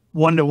a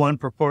 1-to-1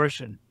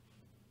 proportion.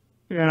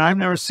 And I've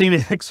never seen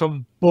anything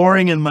so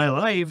boring in my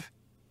life.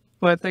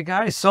 But the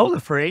guy sold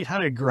it for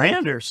 800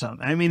 grand or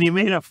something. I mean, he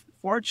made a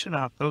fortune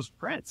off those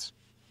prints.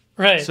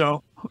 Right.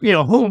 So,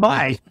 who am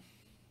I?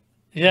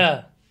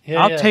 Yeah.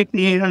 Yeah. I'll Yeah. take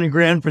the 800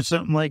 grand for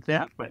something like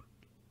that. But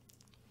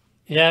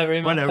Yeah.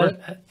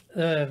 whatever.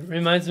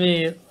 Reminds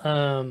me,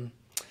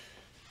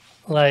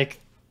 like,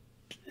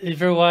 you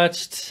ever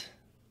watched,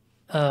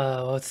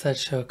 what's that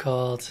show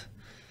called?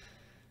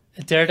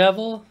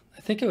 Daredevil?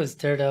 I think it was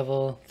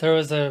Daredevil. There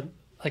was a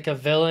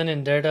villain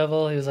in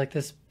Daredevil. He was like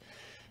this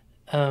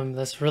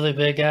really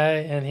big guy,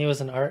 and he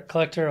was an art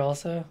collector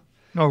also.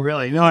 Oh,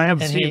 really? No, I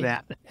haven't And seen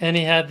that.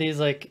 he had these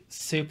like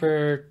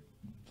super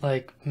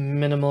like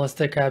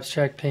minimalistic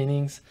abstract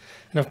paintings.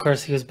 And of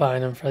course he was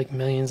buying them for like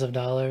millions of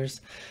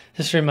dollars.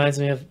 Just reminds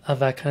me of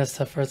that kind of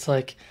stuff where it's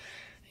like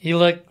you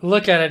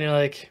look at it and you're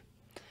like,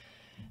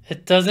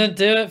 it doesn't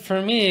do it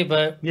for me,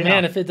 but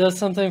man, if it does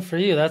something for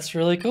you, that's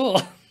really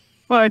cool.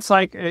 Well, it's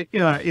like,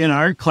 in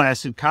art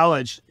class in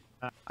college,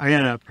 I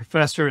had a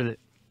professor that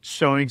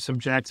showing some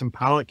Jackson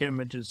Pollock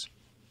images.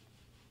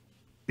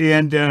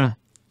 And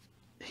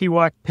he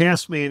walked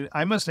past me, and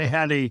I must have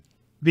had a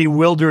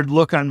bewildered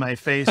look on my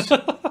face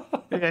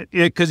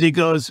because he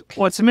goes,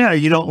 "What's the matter?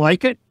 You don't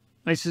like it?"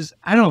 I says,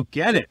 "I don't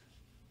get it."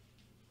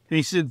 And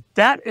he said,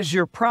 "That is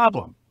your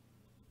problem."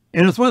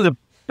 And it's one of the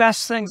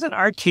best things an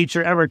art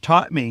teacher ever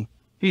taught me.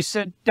 He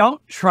said,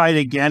 "Don't try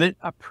to get it,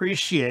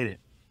 appreciate it."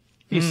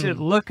 He said,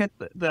 "Look at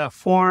the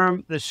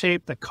form, the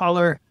shape, the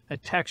color, the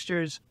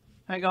textures."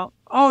 I go,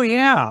 "Oh,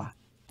 yeah."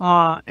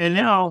 And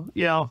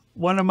now,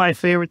 one of my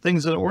favorite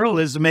things in the world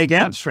is to make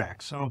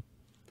abstracts. So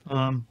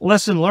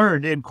lesson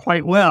learned and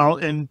quite well,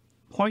 and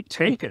point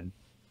taken.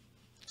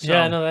 So,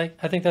 yeah, no,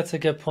 I think that's a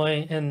good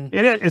point. And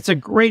it's a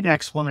great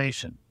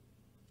explanation.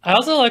 I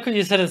also like what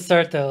you said at the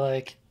start, though.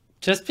 Like,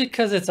 just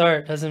because it's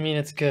art doesn't mean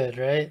it's good,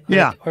 right?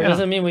 Like, or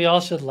doesn't mean we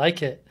all should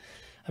like it.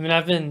 I mean,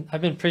 I've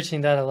been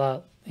preaching that a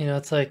lot.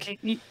 It's like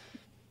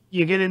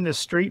you get into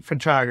street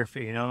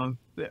photography. A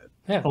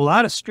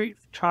lot of street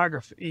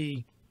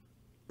photography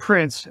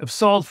prints have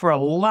sold for a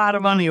lot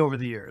of money over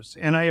the years,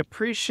 and I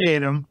appreciate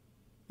them,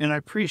 and I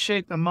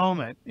appreciate the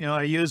moment.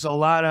 I use a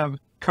lot of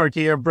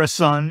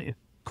Cartier-Bresson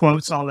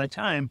quotes all the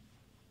time,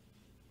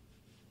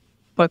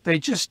 but they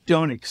just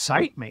don't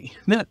excite me.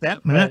 Not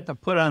that minute to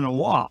put on a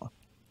wall.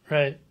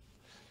 Right.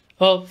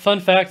 Well, fun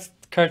fact,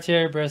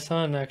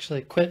 Cartier-Bresson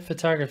actually quit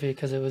photography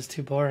because it was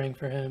too boring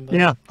for him. But,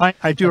 yeah,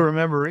 I do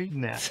remember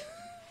reading that.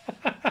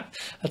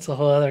 That's a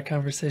whole other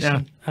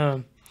conversation. Yeah.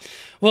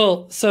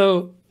 Well,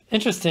 so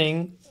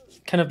interesting,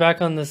 kind of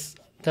back on this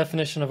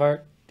definition of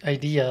art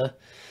idea,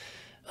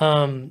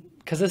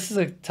 because this is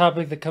a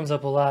topic that comes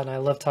up a lot and I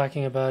love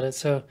talking about it.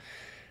 So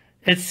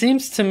it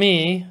seems to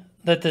me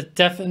that the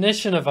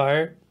definition of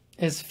art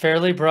is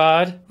fairly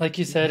broad. Like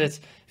you said, if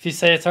you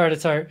say it's art,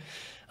 it's art.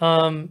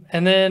 And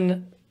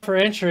then for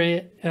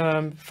entry,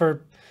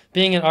 for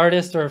being an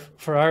artist or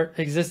for art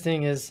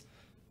existing is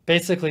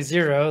basically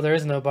zero. There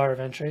is no bar of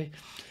entry.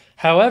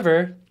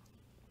 However,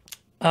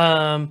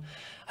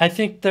 I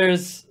think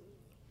there's,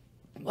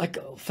 like,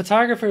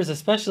 photographers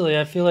especially,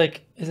 I feel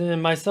like,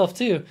 and myself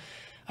too,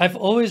 I've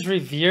always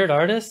revered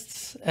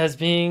artists as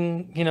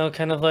being,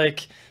 kind of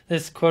like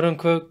this quote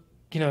unquote,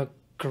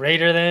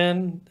 greater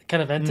than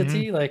kind of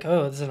entity. Like,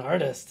 oh, this is an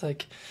artist.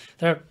 Like,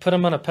 they're put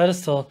them on a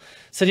pedestal.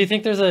 So do you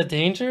think there's a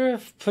danger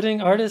of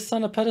putting artists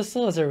on a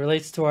pedestal as it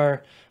relates to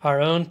our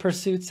own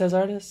pursuits as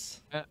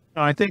artists? No,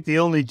 I think the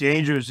only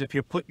danger is if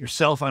you put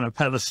yourself on a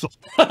pedestal.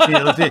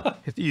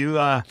 If you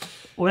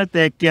let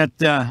that get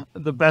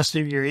the best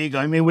of your ego.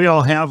 I mean, we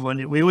all have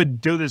one. We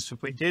wouldn't do this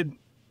if we did,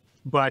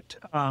 but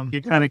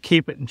you kind of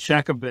keep it in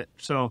check a bit.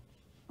 So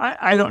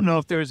I don't know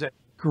if there's a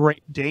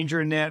great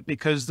danger in that,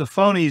 because the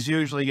phonies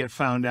usually get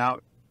found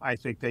out. I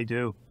think they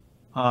do.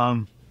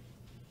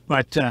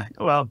 But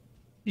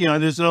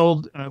there's an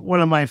old,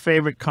 one of my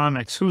favorite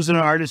comics, who's an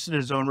artist in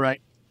his own right,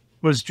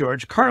 was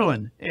George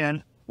Carlin.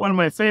 And one of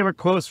my favorite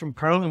quotes from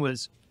Carlin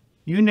was,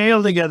 "You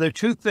nail together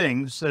two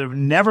things that have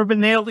never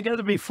been nailed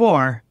together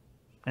before,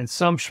 and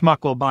some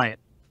schmuck will buy it."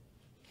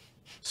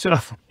 So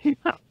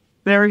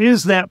there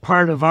is that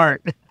part of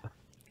art.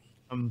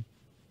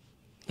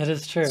 That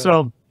is true.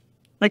 So,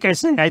 like I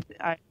say,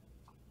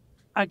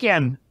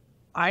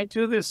 I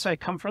do this. I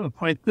come from the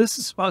point, this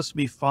is supposed to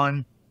be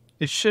fun.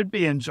 It should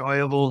be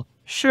enjoyable.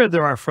 Sure,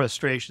 there are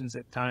frustrations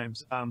at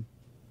times.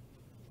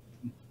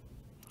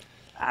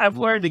 I've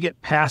learned to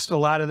get past a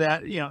lot of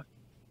that.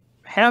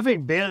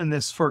 Having been in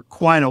this for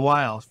quite a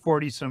while,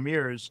 40 some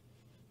years,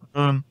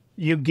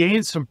 you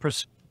gain some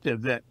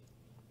perspective that,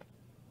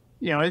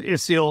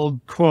 it's the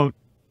old quote,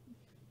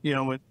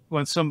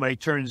 when somebody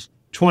turns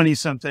 20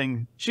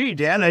 something, "Gee,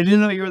 Dad, I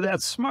didn't know you were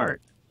that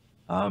smart."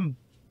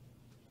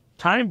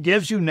 Time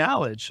gives you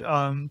knowledge.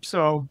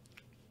 So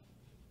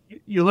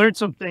you learn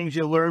some things,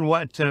 you learn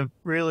what to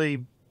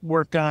really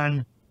work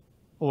on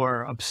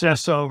or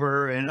obsess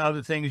over, and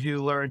other things you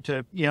learn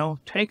to,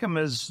 take them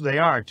as they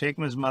are, take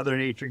them as Mother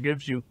Nature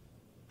gives you,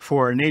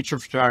 for nature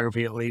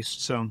photography at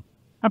least. So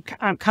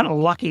I'm kind of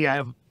lucky. I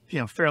have,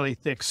 fairly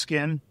thick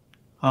skin.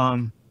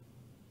 When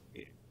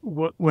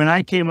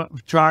I came up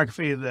with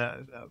photography,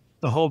 the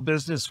whole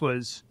business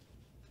was,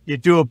 you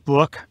do a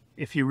book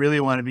if you really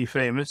want to be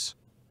famous.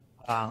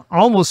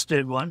 Almost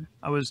did one.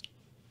 I was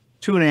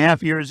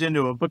 2.5 years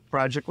into a book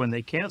project when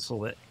they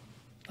canceled it.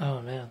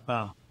 Oh, man.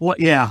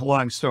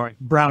 Long story.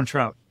 Brown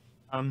trout.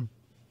 We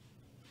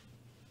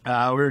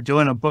were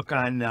doing a book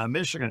on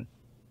Michigan,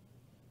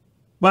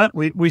 but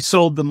we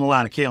sold them a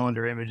lot of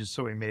calendar images,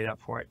 so we made up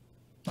for it.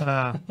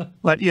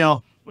 But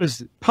it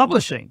was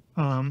publishing,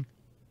 and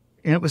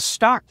it was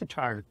stock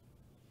photography.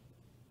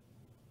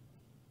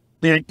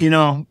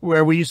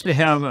 Where we used to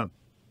have a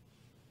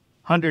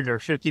 $100 or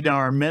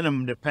 $50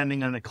 minimum,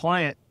 depending on the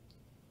client.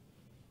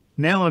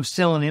 Now I'm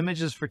selling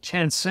images for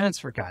 10 cents,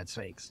 for God's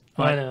sakes.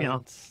 I But,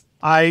 know.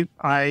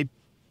 I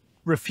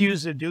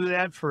refused to do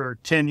that for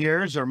 10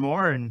 years or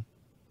more, and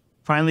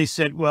finally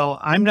said, well,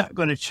 I'm not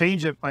going to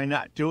change it by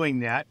not doing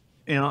that.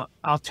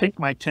 I'll take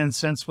my 10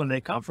 cents when they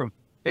come from.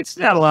 It's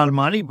not a lot of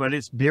money, but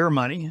it's beer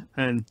money,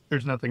 and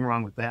there's nothing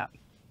wrong with that.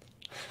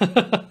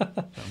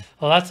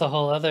 Well, that's a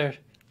whole other,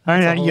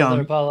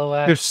 Young. ball of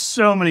wax. There's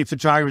so many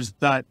photographers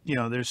that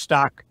thought, their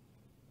stock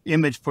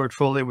image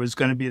portfolio was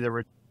going to be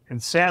the,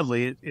 and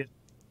sadly,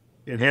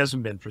 it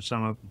hasn't been for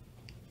some of them.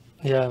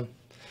 Yeah.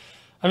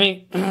 I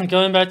mean,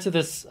 going back to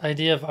this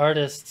idea of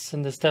artists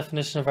and this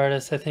definition of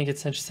artists, I think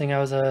it's interesting. I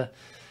was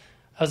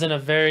in a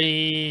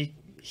very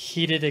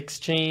heated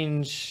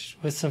exchange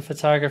with some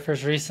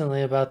photographers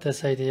recently about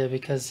this idea,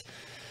 because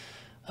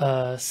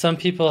some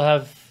people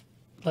have,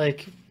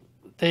 like,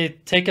 they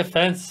take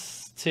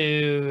offense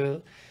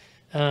to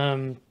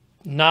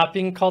not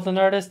being called an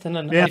artist, and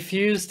then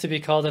refuse to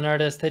be called an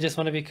artist. They just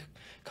want to be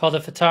called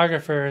a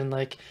photographer, and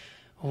like,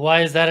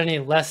 why is that any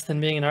less than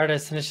being an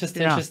artist? And it's just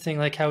interesting,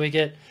 like, how we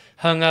get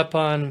hung up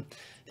on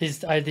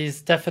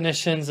these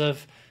definitions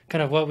of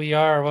kind of what we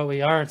are or what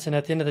we aren't. And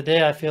at the end of the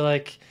day, I feel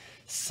like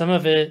some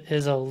of it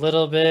is a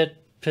little bit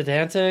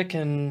pedantic,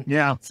 and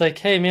it's like,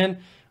 hey man,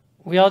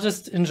 we all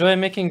just enjoy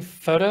making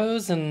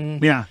photos,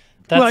 and that's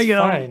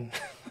fine.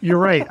 You're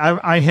right.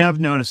 I have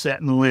noticed that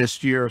in the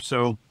last year or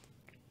so,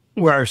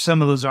 where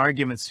some of those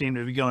arguments seem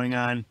to be going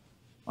on.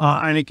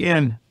 And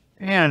again,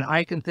 man,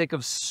 I can think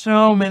of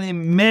so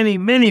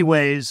many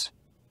ways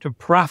to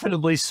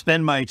profitably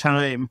spend my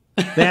time.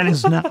 That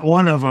is not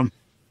one of them.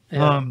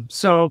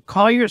 So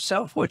call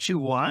yourself what you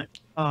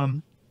want.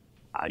 I'll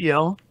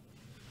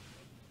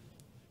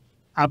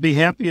be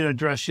happy to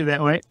address you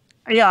that way.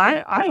 Yeah,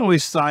 I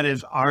always thought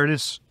as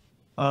artists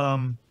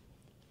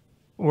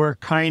were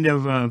kind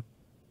of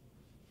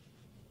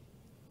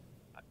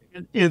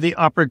in the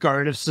upper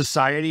guard of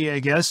society, I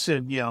guess.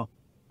 And,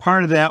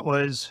 part of that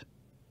was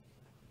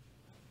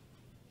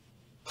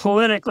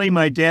politically,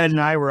 my dad and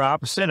I were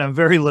opposite. I'm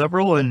very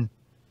liberal, and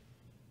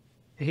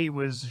he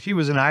was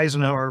an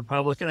Eisenhower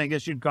Republican, I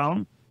guess you'd call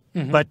him.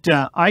 Mm-hmm. But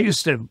I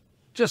used to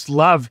just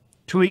love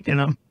tweaking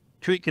him,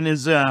 tweaking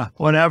his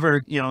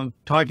whatever,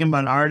 talking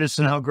about artists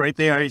and how great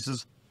they are. He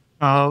says,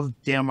 "Oh,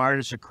 damn,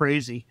 artists are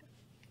crazy."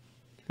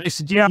 I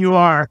said, "Yeah, you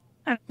are."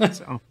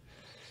 So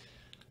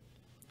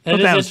it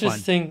is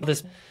interesting.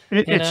 It's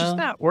just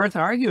not worth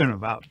arguing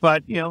about.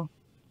 But yeah,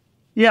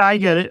 I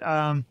get it.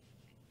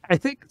 I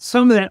think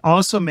some of that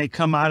also may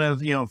come out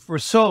of, for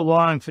so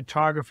long,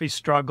 photography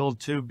struggled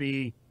to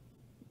be,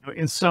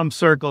 in some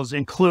circles,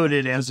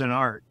 included as an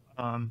art.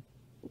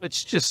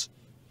 Which just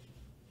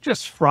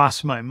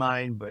frosts my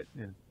mind. But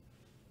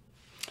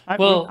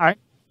I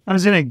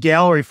was in a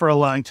gallery for a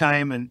long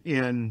time,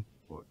 and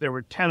there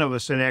were 10 of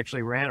us that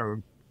actually ran,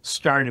 or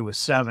started with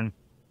 7.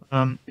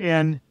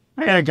 And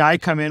I had a guy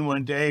come in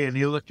one day, and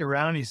he looked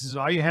around. He says,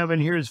 "All you have in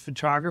here is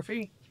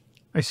photography?"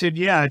 I said,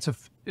 "Yeah,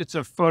 it's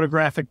a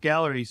photographic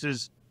gallery." He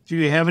says, "Do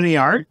you have any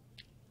art?"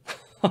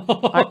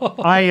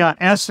 I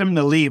asked him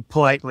to leave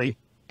politely.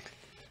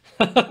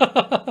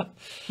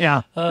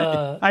 Yeah,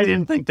 I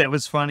didn't think that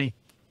was funny.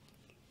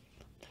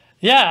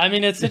 Yeah, I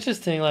mean, it's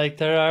interesting. Like,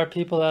 there are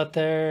people out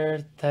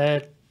there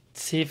that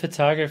see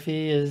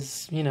photography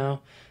as,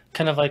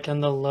 kind of like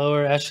in the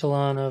lower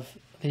echelon of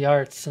the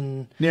arts.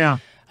 And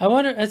I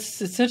wonder,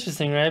 it's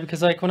interesting, right?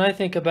 Because, like, when I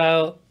think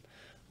about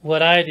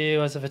what I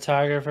do as a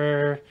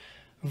photographer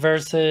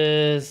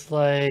versus,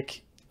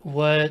 like,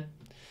 what,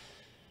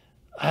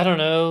 I don't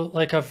know,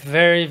 like a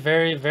very,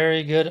 very,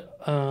 very good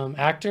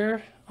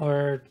actor,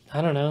 or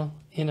I don't know,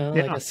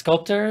 like a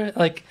sculptor.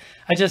 Like,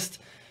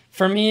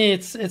 for me,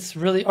 it's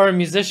really, or a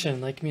musician.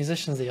 Like,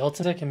 musician's the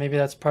ultimate, and maybe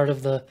that's part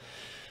of the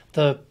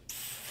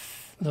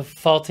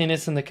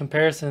faultiness in the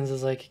comparisons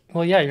is like,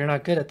 well, yeah, you're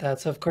not good at that,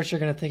 so of course you're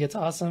going to think it's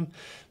awesome.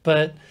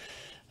 But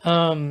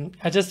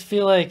I just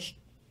feel like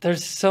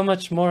there's so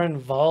much more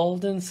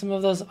involved in some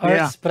of those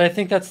arts, but I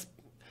think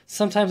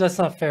sometimes that's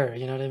not fair.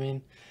 You know what I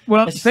mean?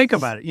 Well, think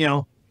about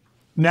it.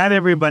 Not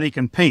everybody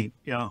can paint.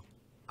 I'm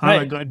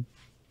a good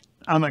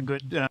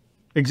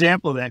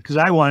example of that, because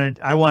I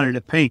wanted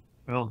to paint.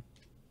 Well,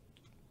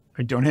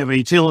 I don't have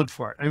any talent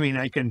for it. I mean,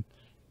 I can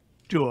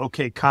do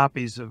okay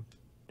copies of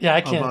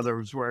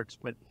others' works,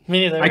 but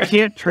me neither. I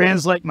can't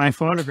translate my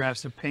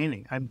photographs to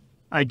painting.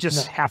 I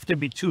just have to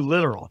be too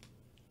literal.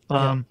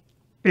 And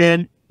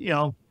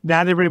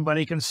not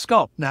everybody can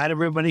sculpt. Not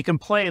everybody can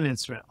play an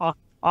instrument.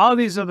 All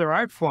these other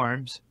art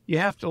forms, you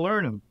have to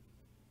learn them.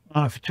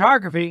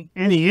 Photography,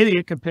 any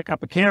idiot can pick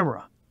up a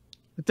camera.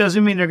 It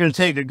doesn't mean they're going to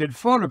take a good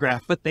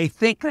photograph, but they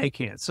think they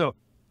can. So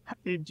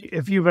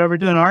if you've ever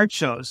done art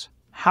shows,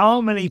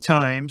 how many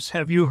times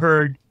have you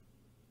heard,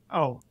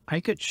 "Oh, I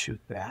could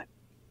shoot that"?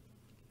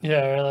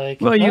 Yeah, or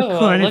like, well, you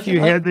could if you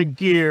had the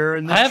gear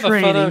and the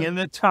training and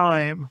the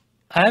time.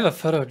 I have a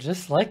photo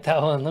just like that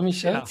one. Let me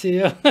show it to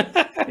you.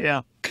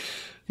 Yeah.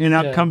 And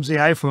out comes the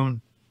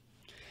iPhone.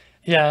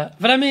 Yeah.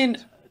 But I mean,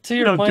 to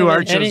your point, don't do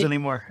art shows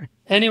anymore.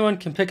 Anyone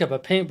can pick up a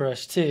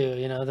paintbrush too.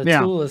 The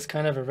tool is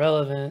kind of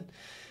irrelevant.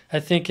 I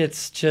think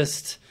it's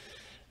just,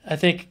 I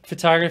think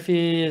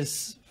photography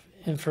is,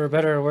 and for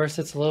better or worse,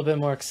 it's a little bit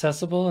more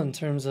accessible in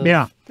terms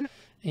Yeah. of,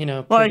 you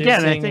know, Well,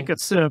 again, I think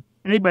producing. it's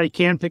anybody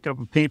can pick up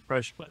a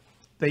paintbrush, but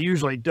they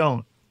usually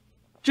don't.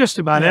 Just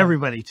about Yeah.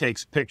 everybody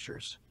takes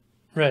pictures.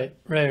 So Right.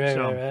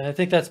 I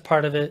think that's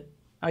part of it.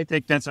 I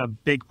think that's a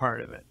big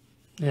part of it.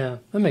 Yeah,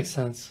 that makes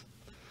sense.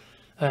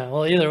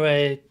 Well, either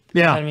way,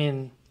 Yeah. I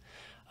mean,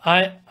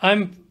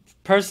 I'm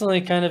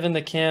personally kind of in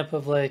the camp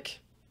of like,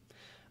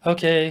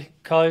 okay,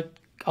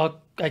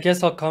 I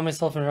guess I'll call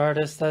myself an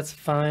artist. That's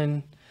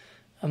fine.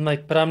 I'm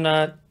like, but I'm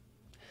not.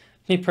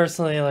 Me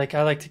personally, like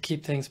I like to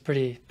keep things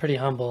pretty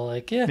humble.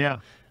 Like, yeah, Yeah.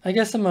 I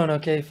guess I'm an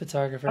okay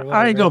photographer. I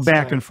Whatever, go it's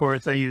back and fine.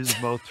 forth. I use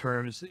both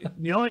terms.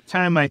 The only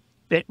time I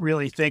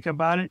really think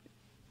about it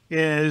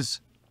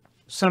is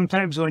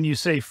sometimes when you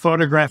say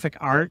photographic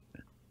art,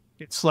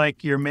 it's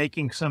like you're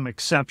making some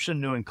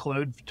exception to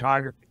include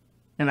photography.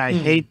 And I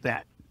Mm, hate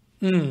that.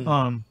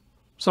 mm.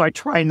 So I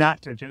try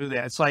not to do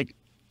that. It's like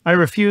I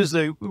refuse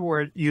to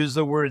use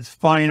the words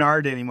fine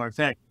art anymore. In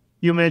fact,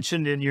 you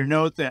mentioned in your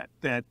note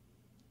that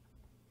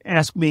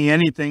Ask Me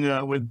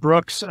Anything with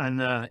Brooks on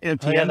Oh yeah,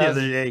 NPN the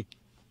other day.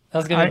 that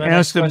was gonna I be my next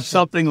asked him question.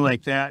 something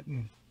like that,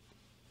 and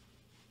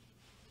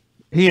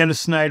he had a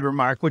snide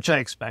remark, which I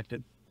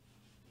expected.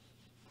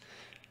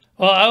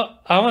 Well,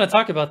 I want to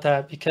talk about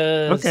that Okay.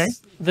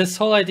 because this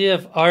whole idea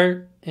of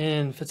art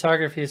in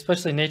photography,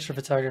 especially nature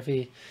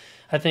photography,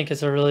 I think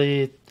is a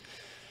really,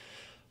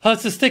 oh,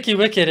 it's a sticky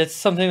wicket. It's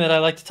something that I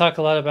like to talk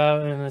a lot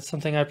about, and it's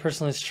something I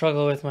personally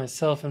struggle with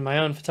myself in my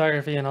own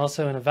photography and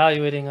also in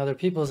evaluating other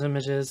people's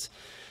images.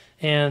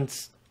 And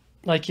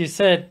like you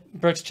said,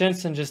 Brooks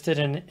Jensen just did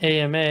an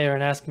AMA or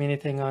an Ask Me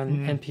Anything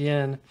on Mm,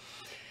 NPN.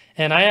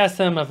 And I asked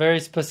him a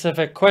very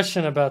specific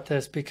question about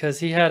this because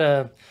he had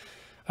a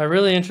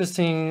really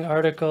interesting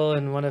article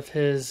in one of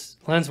his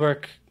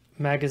Lenswork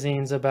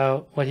magazines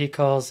about what he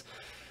calls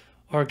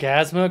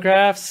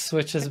orgasmographs,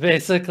 which is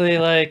basically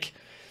like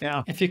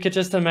yeah. if you could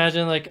just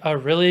imagine like a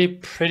really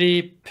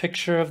pretty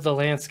picture of the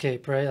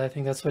landscape, right? I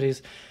think that's what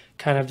he's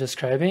kind of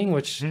describing,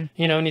 which, Mm,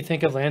 you know, when you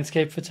think of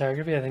landscape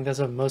photography, I think that's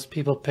what most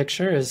people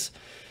picture is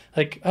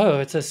like, oh,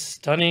 it's a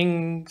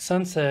stunning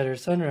sunset or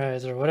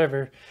sunrise or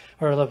whatever,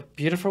 or a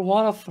beautiful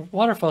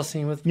waterfall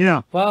scene with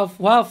yeah.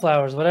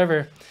 wildflowers,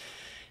 whatever.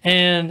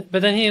 And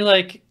but then he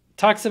like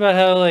talks about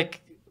how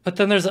like but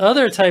then there's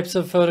other types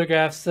of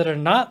photographs that are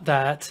not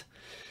that.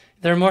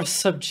 They're more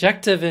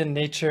subjective in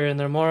nature and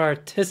they're more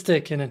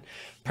artistic and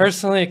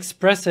personally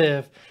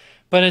expressive.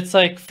 But it's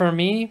like for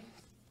me,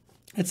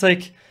 it's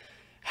like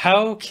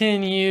how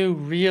can you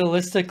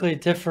realistically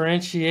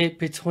differentiate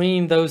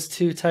between those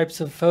two types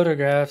of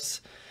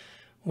photographs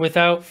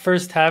without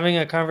first having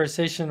a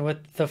conversation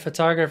with the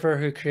photographer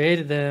who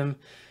created them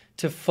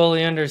to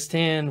fully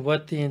understand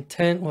what the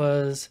intent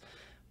was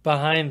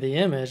behind the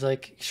image?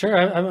 Like, sure,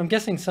 I'm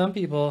guessing some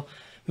people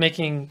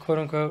making quote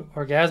unquote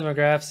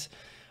orgasmographs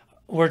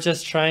were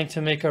just trying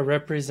to make a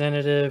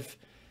representative,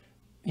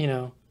 you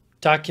know,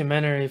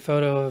 documentary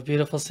photo of a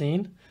beautiful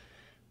scene.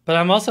 But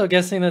I'm also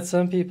guessing that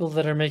some people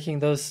that are making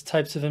those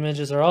types of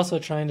images are also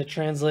trying to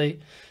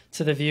translate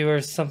to the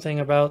viewers something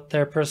about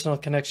their personal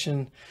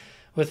connection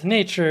with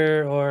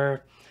nature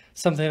or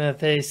something that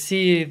they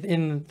see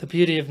in the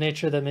beauty of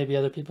nature that maybe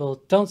other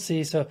people don't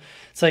see. So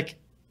it's like,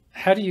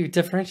 how do you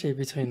differentiate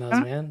between those,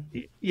 Uh, man?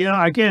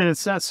 again,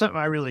 it's not something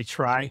I really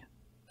try.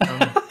 Um,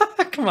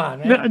 Come on,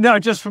 no, man. no,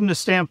 just from the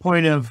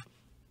standpoint of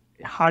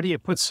how do you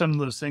put some of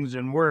those things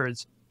in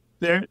words?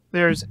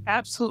 There's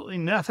absolutely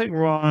nothing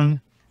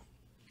wrong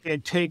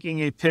in taking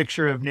a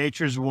picture of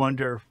nature's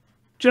wonder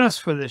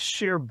just for the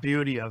sheer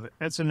beauty of it.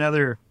 That's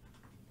another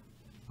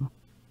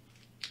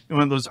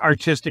one of those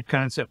artistic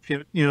concepts.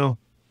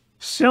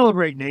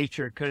 Celebrate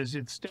nature because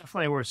it's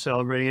definitely worth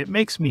celebrating. It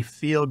makes me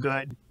feel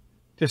good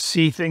to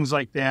see things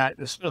like that,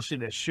 especially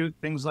to shoot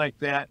things like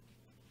that.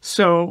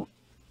 So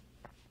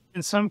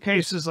in some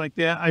cases like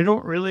that, I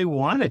don't really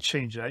want to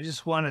change it. I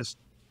just want to,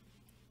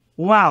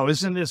 wow,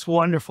 isn't this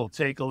wonderful?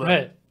 Take a look.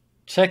 Right.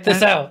 Check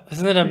this And out.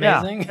 Isn't it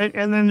yeah, amazing?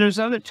 and then there's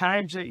other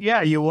times that,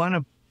 yeah, you want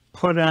to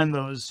put on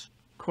those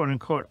quote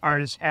unquote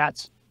artist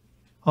hats,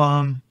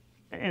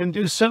 and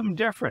do something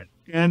different.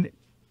 And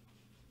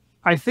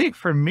I think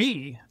for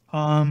me,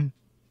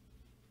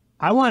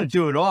 I want to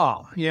do it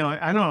all. I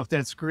don't know if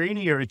that's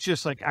greedy or it's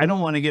just like I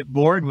don't want to get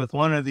bored with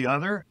one or the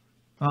other.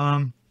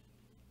 Um,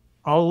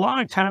 a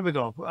long time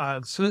ago,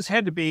 so this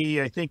had to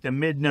be, I think, the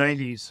mid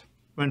 '90s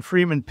when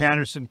Freeman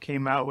Patterson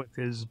came out with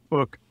his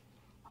book,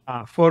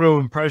 Photo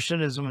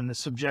Impressionism and the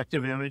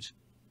Subjective Image.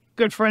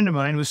 Good friend of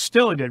mine, who's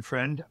still a good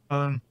friend,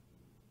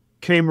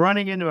 came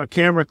running into a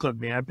camera club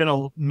meeting. I've been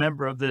a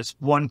member of this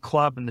one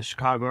club in the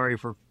Chicago area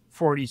for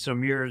 40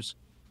 some years.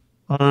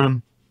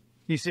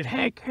 He said,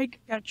 Hank, you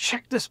gotta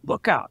check this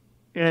book out.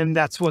 And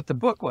that's what the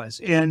book was.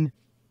 And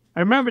I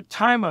remember at the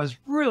time I was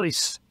really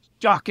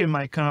stuck in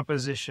my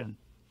composition.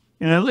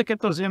 And I look at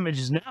those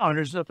images now and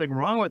there's nothing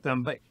wrong with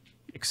them, but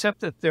except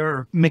that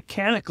they're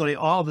mechanically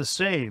all the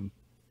same.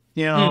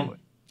 You Hmm. know,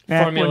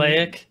 back when,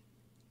 Formulaic.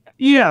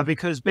 yeah,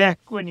 because back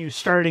when you're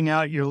starting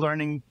out, you're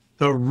learning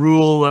the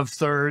rule of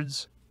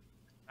thirds.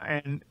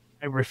 And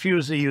I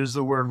refuse to use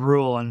the word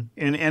rule in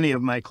any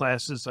of my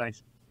classes.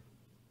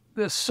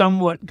 The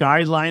somewhat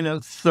guideline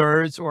of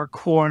thirds or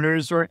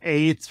corners or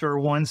eighths or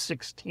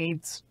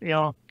 1/16,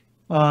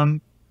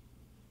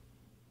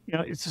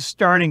 it's a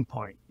starting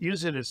point.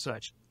 Use it as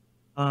such.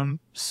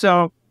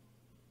 So,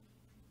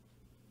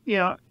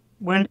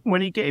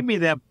 when he gave me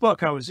that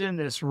book, I was in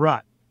this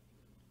rut.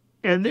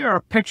 And there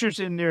are pictures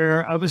in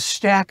there of a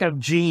stack of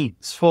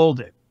jeans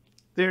folded.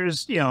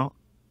 There's,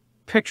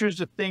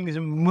 pictures of things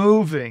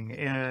moving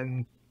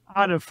and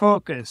out of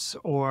focus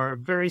or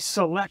very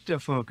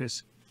selective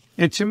focus.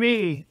 And to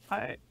me,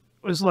 it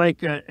was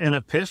like an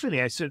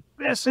epiphany. I said,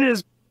 this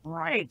is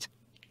right.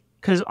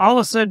 Because all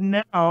of a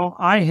sudden now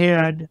I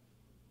had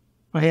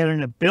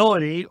an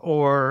ability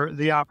or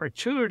the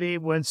opportunity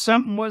when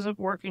something wasn't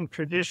working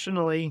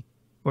traditionally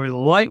or the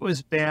light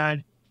was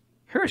bad,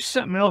 here's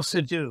something else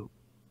to do.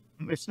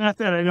 It's not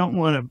that I don't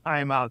want to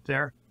time out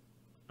there.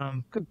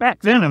 'Cause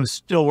back then I was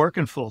still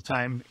working full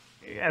time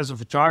as a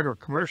photographer,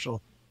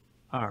 commercial,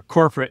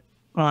 corporate.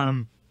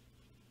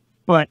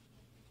 But,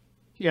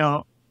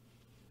 you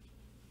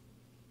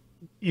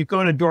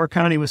go to Door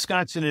County,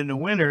 Wisconsin in the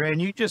winter,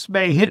 and you just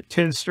may hit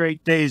 10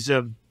 straight days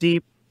of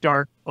deep,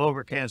 dark,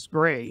 overcast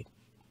gray.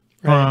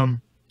 Right.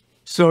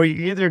 So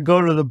you either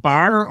go to the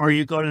bar or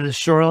you go to the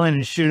shoreline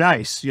and shoot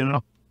ice,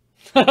 or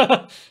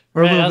Right, a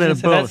little bit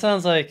of both. that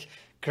sounds like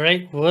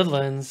great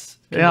woodlands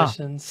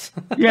conditions.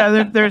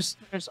 Yeah, there's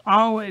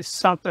always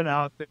something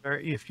out there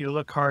if you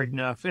look hard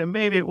enough. And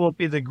maybe it won't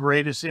be the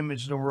greatest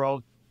image in the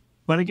world,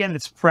 but again,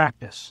 it's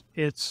practice.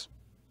 It's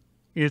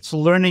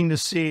learning to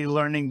see,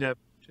 learning to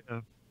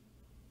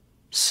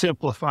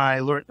simplify,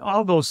 learn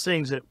all those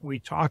things that we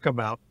talk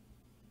about.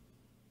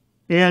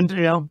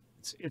 And,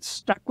 it's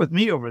stuck with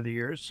me over the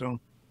years, so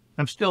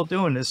I'm still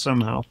doing this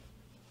somehow.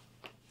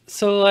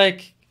 So,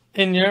 like,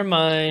 in your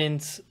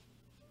mind,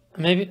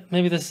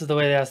 maybe this is the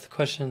way to ask the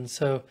question.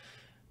 So,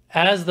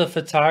 as the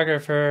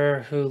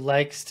photographer who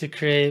likes to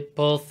create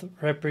both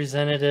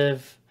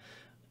representative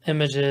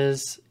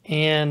images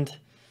and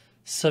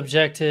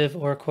subjective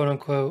or quote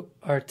unquote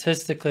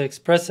artistically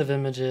expressive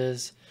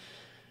images,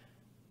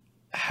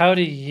 how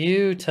do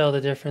you tell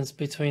the difference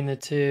between the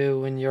two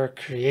when you're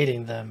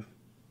creating them?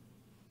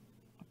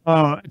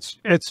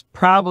 It's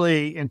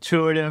probably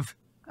intuitive.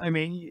 I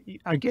mean,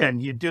 again,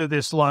 you do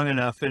this long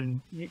enough and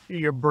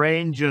your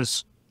brain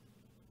just,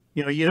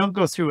 you don't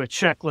go through a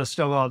checklist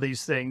of all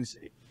these things.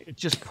 It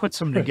just puts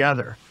them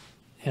together.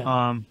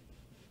 Yeah.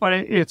 But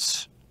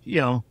it's,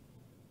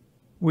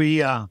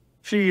 we, a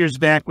few years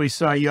back, we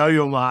saw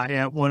Yo-Yo Ma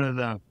at one of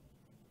the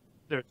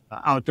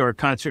outdoor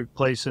concert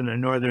place in the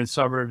northern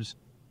suburbs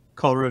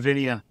called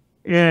Ravinia.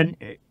 And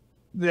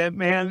that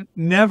man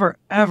never,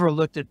 ever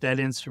looked at that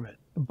instrument,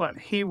 but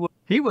he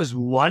was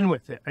one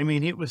with it. I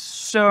mean, he was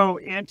so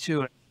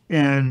into it.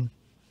 And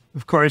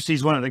of course,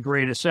 he's one of the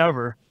greatest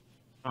ever.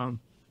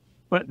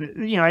 But,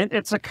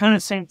 it's the kind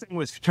of same thing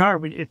with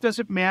photography. It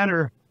doesn't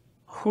matter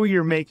who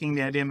you're making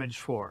that image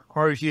for,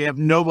 or if you have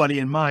nobody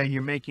in mind,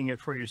 you're making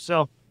it for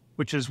yourself,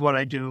 which is what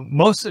I do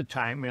most of the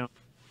time.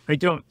 I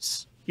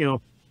don't,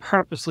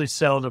 purposely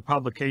sell to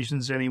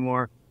publications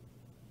anymore.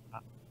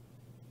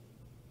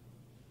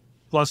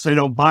 Plus, they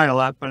don't buy a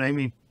lot, but I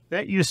mean,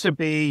 that used to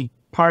be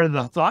part of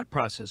the thought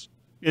process.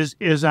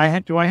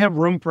 Do I have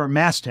room for a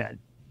masthead?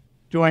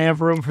 Do I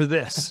have room for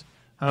this?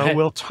 Right.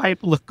 Will type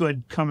look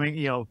good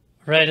coming,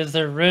 Right. Is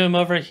there room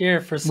over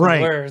here for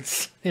some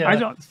words? Yeah. I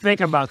don't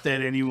think about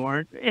that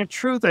anymore. In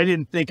truth, I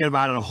didn't think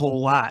about it a whole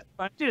lot.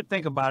 I did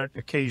think about it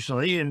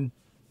occasionally, and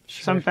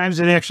sometimes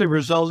it actually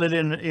resulted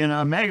in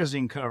a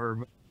magazine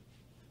cover.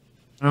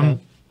 I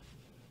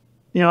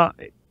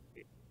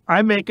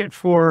make it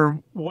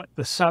for what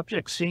the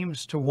subject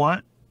seems to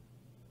want,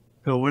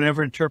 so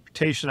whatever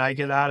interpretation I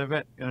get out of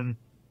it, and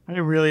I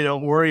really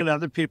don't worry about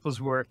other people's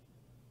work.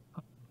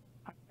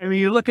 I mean,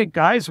 you look at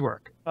Guy's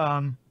work.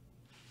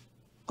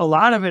 A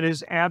lot of it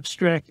is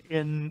abstract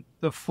in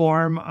the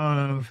form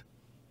of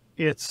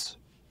it's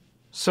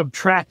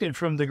subtracted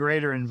from the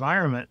greater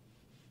environment.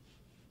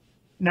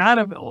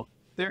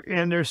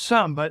 There's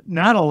some, but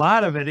not a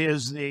lot of it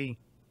is the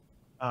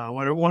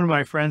what one of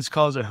my friends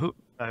calls a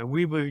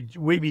weeby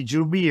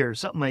jooby or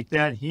something like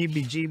that,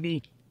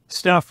 heebie-jeebie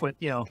stuff with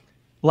a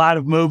lot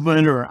of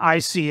movement or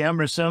ICM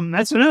or something.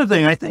 That's another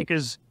thing I think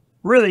is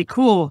really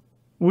cool.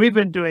 We've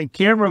been doing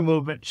camera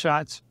movement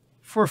shots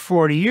for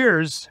 40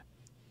 years.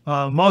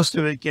 Most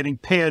of it getting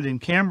paid in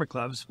camera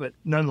clubs, but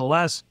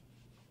nonetheless.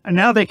 And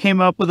now they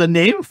came up with a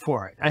name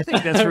for it. I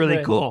think that's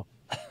really cool.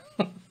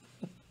 An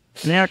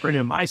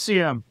acronym,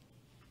 ICM.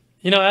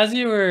 As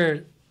you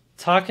were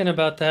talking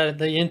about that,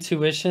 the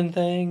intuition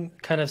thing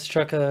kind of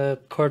struck a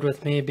chord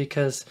with me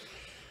because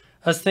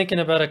I was thinking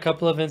about a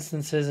couple of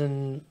instances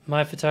in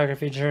my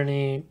photography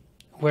journey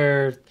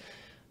where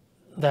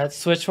that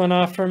switch went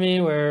off for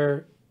me,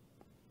 where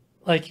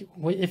like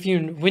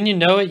when you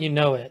know it, you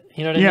know it.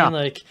 You know what I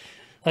mean?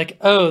 Like,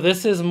 oh,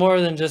 this is more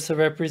than just a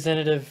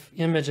representative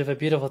image of a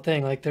beautiful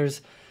thing. Like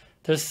there's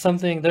there's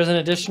an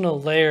additional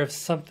layer of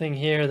something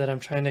here that I'm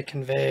trying to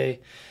convey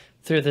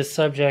through this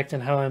subject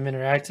and how I'm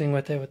interacting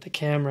with it with the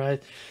camera. I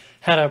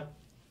had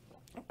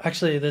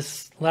actually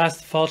this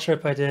last fall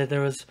trip I did,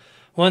 there was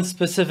one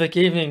specific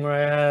evening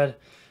where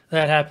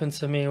that happened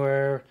to me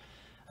where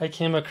I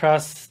came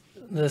across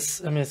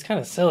this, I mean, it's kind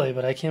of silly,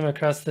 but I came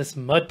across this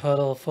mud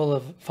puddle full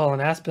of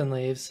fallen aspen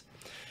leaves,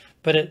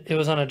 but it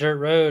was on a dirt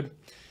road,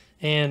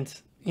 and,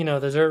 the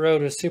dirt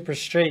road was super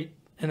straight.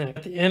 And then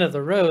at the end of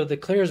the road, the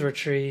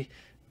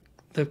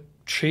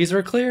trees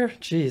were clear.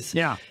 Jeez.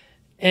 Yeah.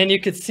 And you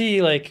could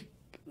see like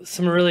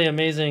some really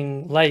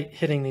amazing light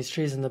hitting these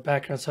trees in the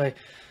background. So I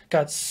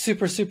got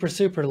super, super,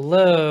 super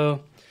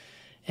low,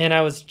 and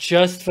I was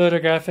just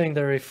photographing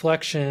the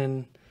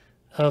reflection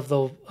of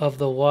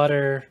the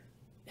water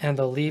and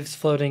the leaves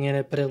floating in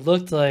it, but it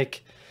looked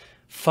like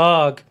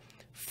fog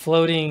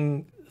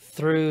floating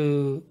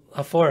through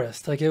a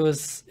forest. Like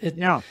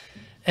Yeah.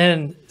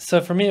 And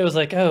so for me, it was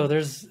like, oh,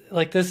 there's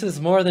like, this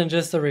is more than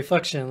just a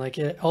reflection. Like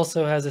it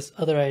also has this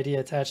other idea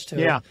attached to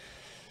it. Yeah.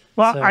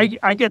 Well, So,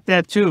 I get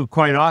that too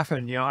quite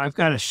often. I've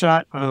got a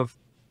shot of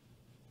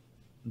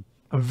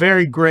a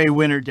very gray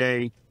winter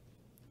day,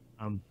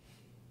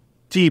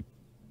 deep,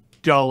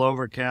 dull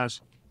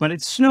overcast, but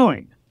it's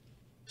snowing.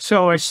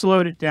 So I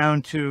slowed it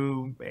down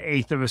to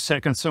 1/8 of a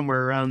second,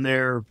 somewhere around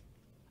there,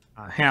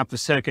 half a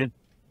second,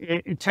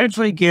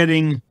 intentionally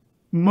getting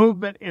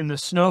movement in the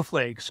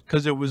snowflakes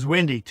because it was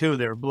windy too.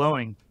 They were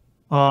blowing,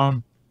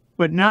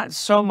 but not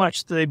so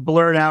much that they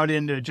blurred out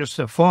into just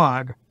a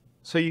fog,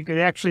 so you could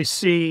actually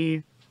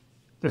see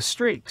the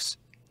streaks.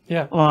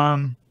 yeah.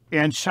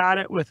 And shot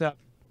it with a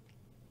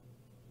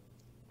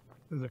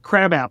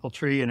crabapple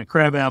tree and a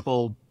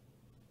crabapple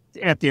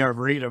at the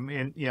arboretum,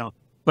 and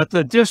but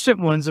the distant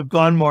ones have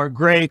gone more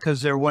gray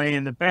because they're way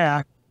in the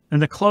back,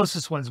 and the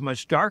closest one's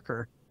much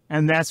darker,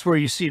 and that's where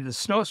you see the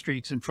snow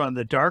streaks in front of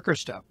the darker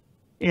stuff.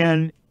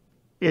 And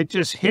it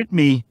just hit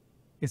me.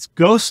 It's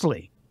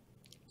ghostly.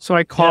 So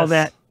I call Yes.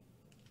 that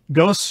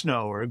ghost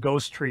snow or a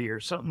ghost tree or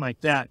something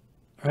like that.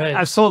 Right.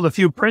 I've sold a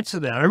few prints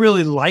of that. I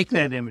really like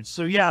that image.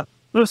 So yeah,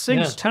 those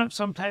things Yeah.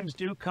 sometimes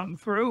do come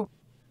through.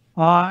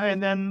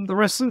 And then the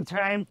rest of the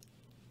time,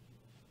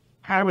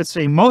 I would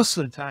say most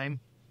of the time,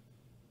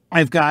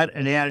 I've got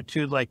an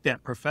attitude like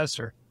that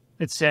professor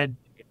that said,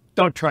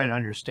 don't try to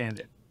understand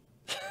it.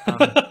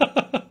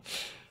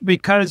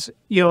 Because,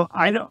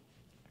 I don't,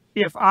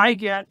 if I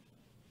get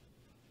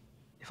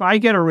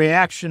a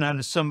reaction out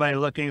of somebody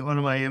looking at one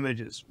of my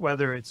images,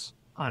 whether it's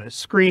on a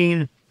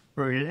screen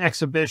or in an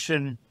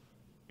exhibition,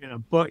 in a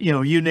book,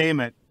 you name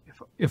it,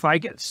 if I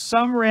get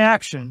some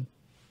reaction,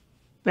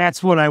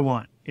 that's what I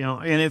want,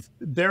 and if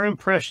their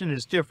impression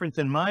is different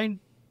than mine,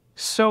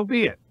 so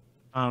be it.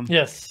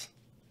 Yes.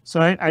 So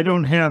I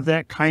don't have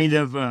that kind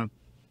of an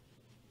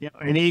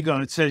ego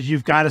that says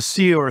you've got to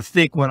see or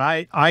think what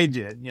I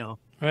did.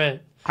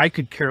 Right. I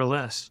could care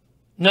less.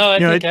 No, I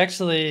think it-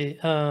 actually,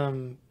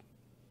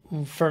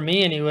 for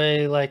me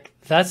anyway, like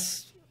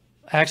that's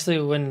actually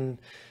when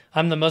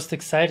I'm the most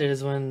excited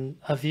is when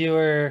a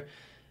viewer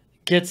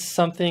gets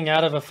something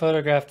out of a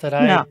photograph that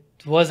Yeah.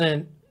 I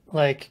wasn't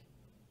like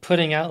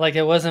putting out, like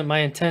it wasn't my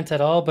intent at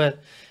all, but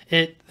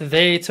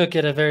they took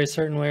it a very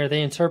certain way or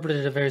they interpreted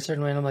it a very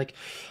certain way. And I'm like,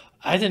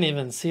 I didn't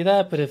even see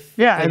that, but if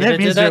Yeah, like, and if that it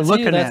means did they're that to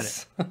you, looking at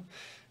that's That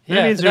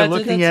yeah, means if they're that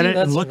did looking that at to you, it and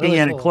that's looking really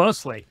at it cool.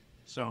 closely.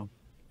 So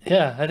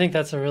Yeah, I think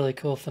that's a really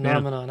cool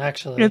phenomenon,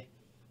 actually.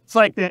 it's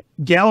like that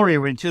gallery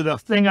we went to. The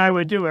thing I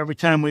would do every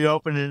time we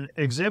opened an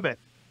exhibit,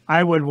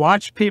 I would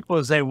watch people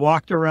as they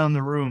walked around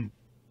the room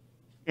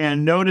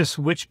and notice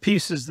which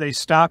pieces they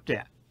stopped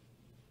at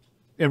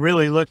and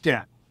really looked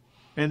at.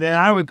 And then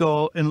I would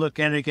go and look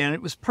at it again.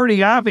 It was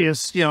pretty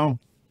obvious,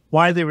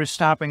 why they were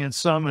stopping at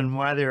some and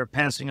why they were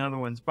passing other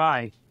ones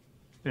by.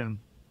 And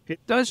it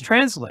does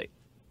translate.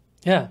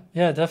 Yeah,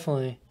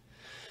 definitely.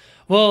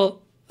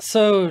 Well,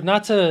 so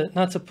not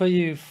to put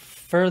you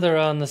further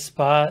on the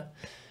spot,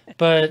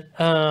 but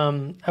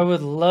I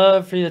would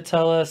love for you to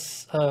tell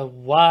us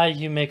why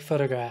you make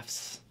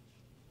photographs.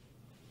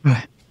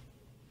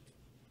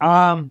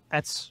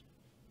 That's.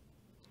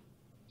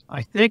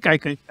 I think I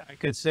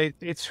could say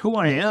it's who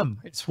I am.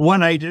 It's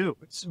what I do.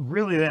 It's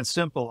really that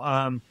simple.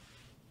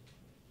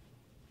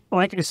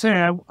 Like I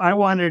said, I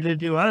wanted to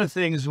do other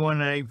things when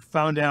I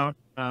found out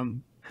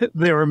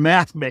they were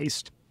math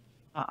based.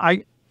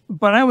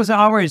 But I was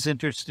always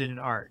interested in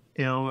art.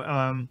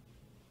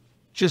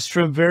 Just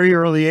from very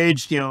early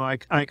age. I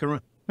can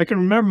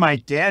remember my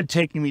dad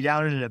taking me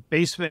down into the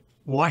basement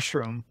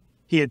washroom.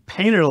 He had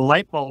painted a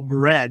light bulb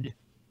red,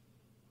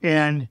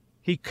 and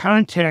he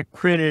contact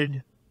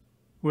printed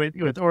with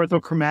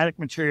orthochromatic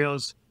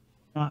materials,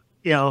 and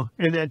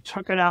then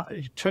took it out.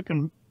 He took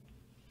and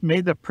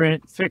made the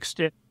print, fixed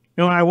it.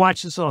 When I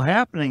watched this all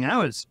happening, I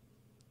was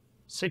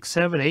 6,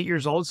 7, 8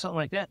 years old, something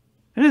like that.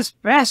 And I was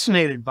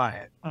fascinated by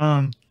it.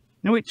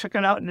 Then we took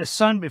it out in the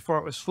sun before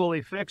it was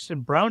fully fixed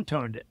and brown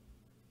toned it.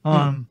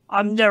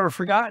 I've never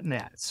forgotten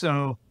that.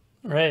 So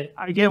Right.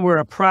 again, we're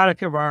a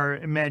product of our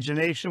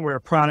imagination. We're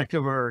a product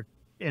of our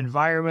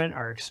environment,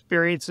 our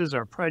experiences,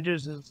 our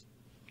prejudices.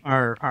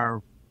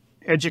 our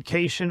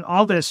education,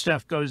 all this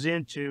stuff goes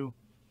into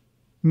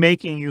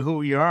making you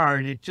who you are.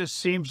 And it just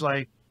seems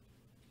like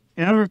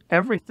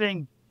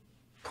everything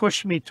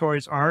pushed me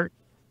towards art.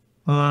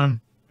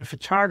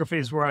 Photography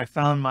is where I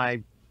found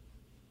my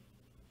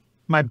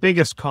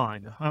biggest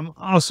calling. I'm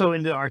also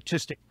into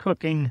artistic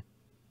cooking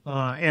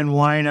and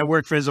wine. I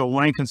worked as a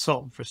wine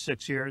consultant for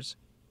 6 years.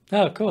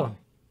 Oh, cool.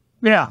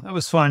 Yeah, that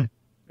was fun.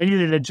 I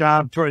needed a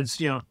job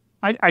towards,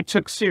 I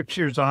took 6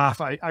 years off.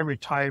 I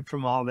retired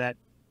from all that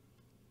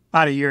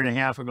about a year and a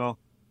half ago.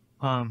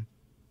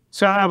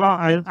 So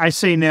I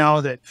say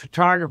now that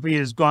photography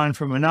has gone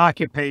from an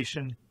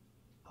occupation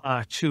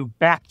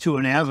back to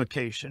an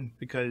avocation,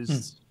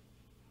 because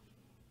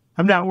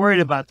I'm not worried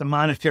about the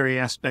monetary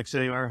aspects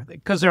anymore,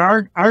 because there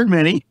aren't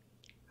many,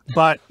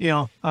 but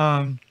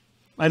I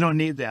don't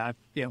need that.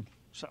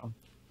 So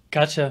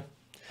Gotcha.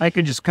 I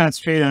can just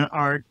concentrate on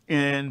art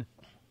and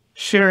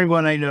sharing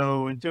what I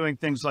know and doing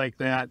things like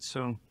that.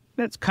 So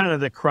that's kind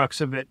of the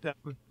crux of it.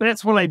 But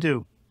that's what I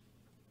do.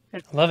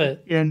 Love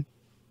it. And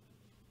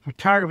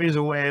photography is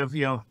a way of,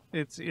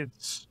 it's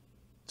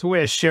a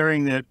way of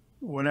sharing that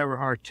whatever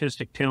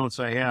artistic talents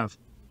I have.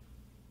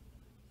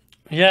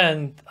 Yeah,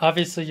 and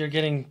obviously you're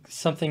getting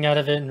something out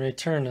of it in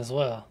return as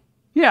well.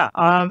 Yeah,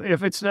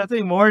 if it's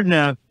nothing more than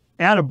a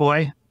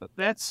attaboy,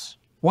 that's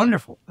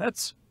wonderful.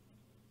 That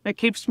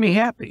keeps me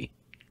happy.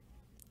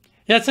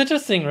 Yeah, it's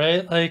interesting,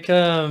 right? Like,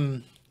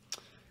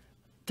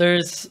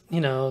 there's,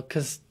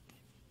 because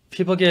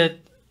people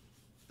get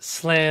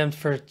slammed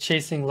for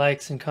chasing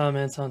likes and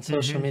comments on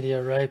social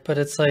media, right? But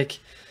it's like,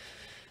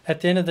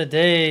 at the end of the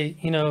day,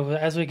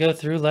 as we go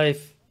through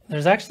life,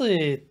 there's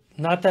actually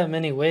not that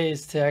many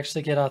ways to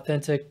actually get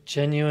authentic,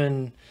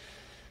 genuine,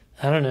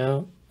 I don't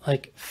know,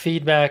 like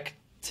feedback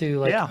to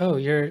like, oh,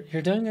 you're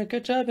doing a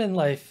good job in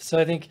life. So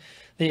I think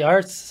the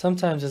arts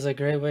sometimes is a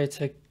great way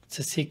to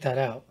seek that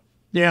out.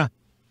 Yeah.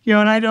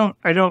 And I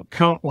don't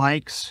count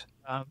likes.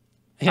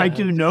 I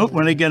do note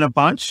when I get a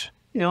bunch,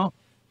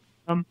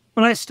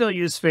 but I still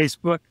use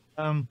Facebook.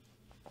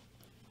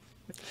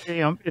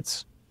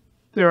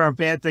 There are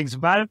bad things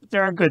about it, but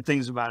there are good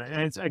things about it.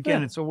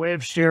 And it's a way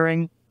of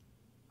sharing.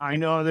 I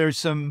know there's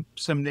some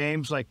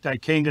names like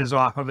King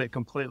off of it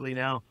completely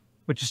now,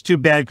 which is too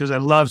bad because I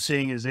love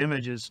seeing his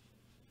images.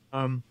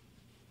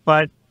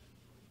 But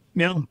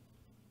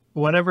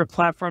whatever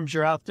platforms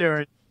you're out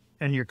there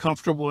and you're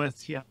comfortable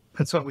with,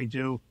 that's what we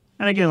do.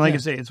 And again, like I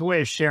say, it's a way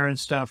of sharing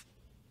stuff.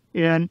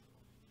 And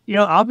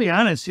I'll be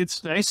honest,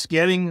 it's nice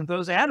getting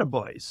those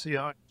attaboys.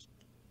 It's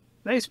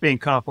nice being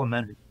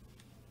complimented.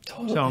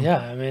 Totally. So, yeah,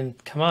 I mean,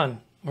 come on.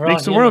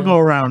 Makes the world go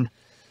around.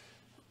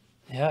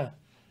 Yeah.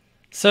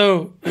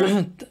 So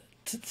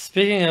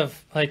speaking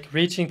of like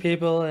reaching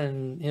people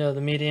and,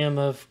 the medium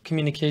of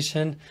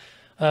communication,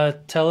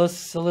 tell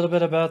us a little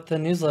bit about the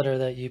newsletter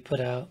that you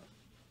put out.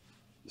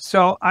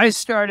 So I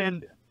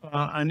started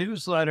a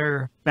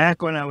newsletter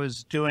back when I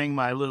was doing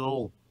my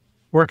little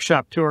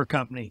workshop tour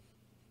company,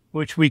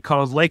 which we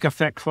called Lake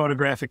Effect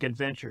Photographic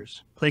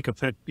Adventures. Lake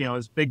Effect,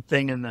 is a big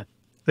thing in the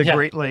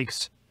Great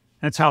Lakes.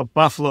 That's how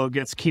Buffalo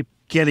keep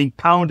getting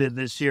pounded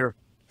this year.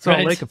 It's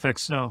all lake effect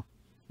snow.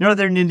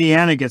 Northern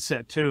Indiana gets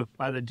that too,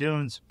 by the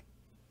dunes.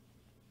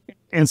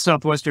 And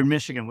southwestern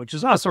Michigan, which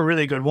is also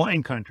really good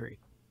wine country.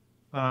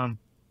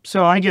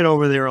 So I get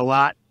over there a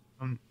lot.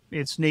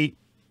 It's neat.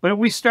 But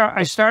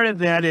I started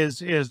that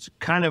as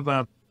kind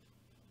of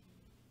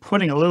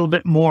putting a little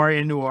bit more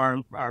into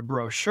our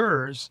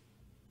brochures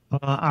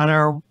on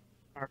our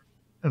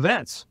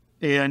events.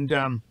 And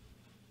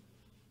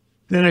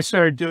then I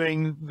started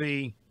doing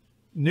the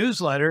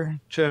newsletter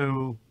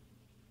to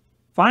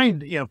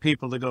find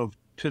people to go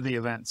to the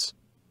events.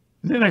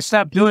 And then I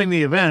stopped doing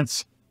the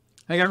events.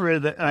 I got rid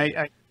of that.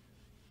 I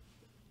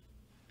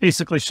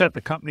basically shut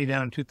the company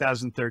down in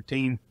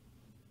 2013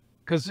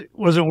 because it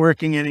wasn't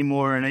working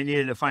anymore, and I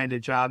needed to find a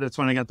job. That's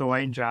when I got the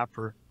wine job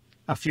for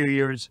a few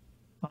years.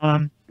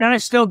 And I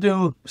still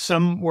do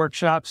some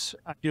workshops.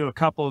 I do a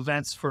couple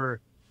events for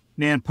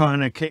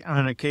NANPA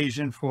on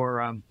occasion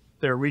for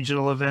their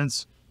regional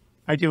events.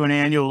 I do an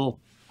annual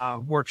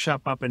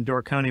workshop up in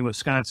Door County,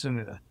 Wisconsin,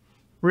 at a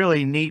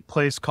really neat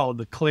place called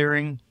The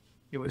Clearing.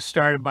 It was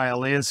started by a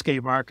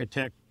landscape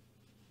architect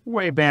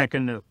way back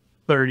in the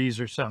 30s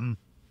or something,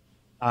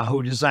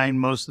 who designed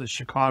most of the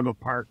Chicago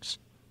parks.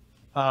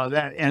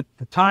 That at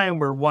the time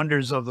were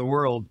wonders of the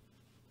world.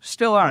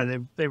 Still are.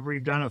 They've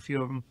redone a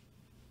few of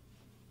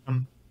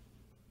them.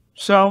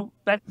 So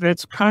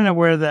that's kind of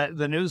where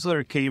the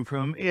newsletter came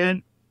from.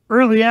 And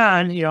early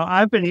on,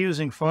 I've been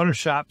using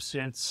Photoshop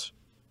since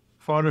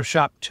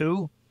Photoshop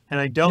 2. And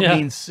I don't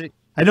mean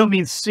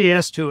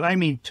CS2. I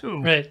mean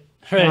 2.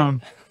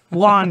 Right.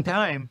 Long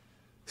time.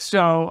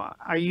 So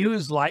I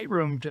use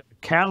Lightroom to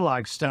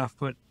catalog stuff,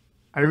 but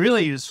I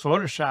really use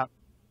Photoshop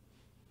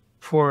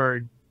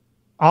for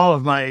all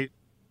of my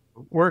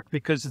work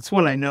because it's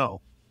what I know.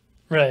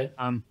 Right.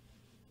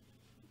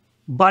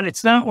 But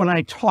it's not what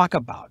I talk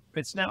about.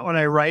 It's not what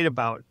I write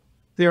about.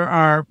 There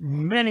are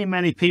many,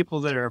 many people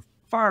that are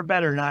far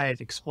better than I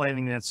at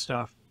explaining that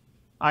stuff.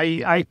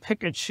 I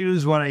pick and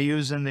choose what I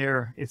use in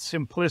there. It's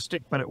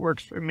simplistic, but it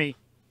works for me.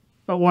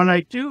 But what I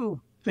do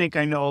think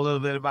I know a little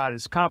bit about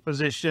is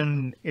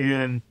composition,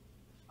 and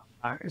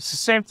it's the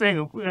same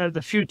thing.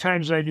 The few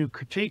times I do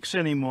critiques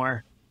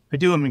anymore, I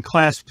do them in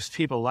class because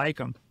people like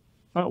them.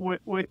 But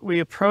we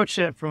approach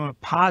it from a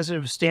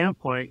positive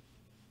standpoint.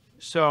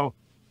 So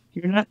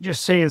you're not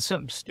just saying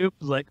something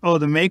stupid like, oh,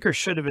 the maker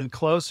should have been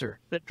closer.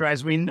 That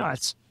drives me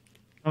nuts.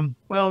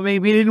 Well,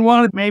 maybe he didn't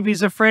want it. Maybe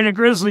he's afraid of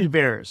grizzly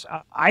bears.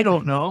 I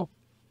don't know.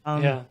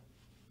 Yeah.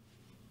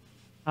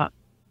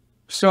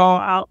 So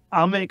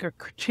I'll make a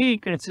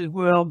critique and it says,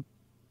 well,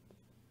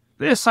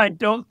 this I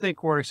don't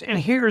think works, and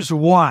here's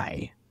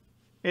why.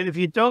 And if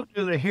you don't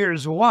do the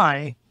here's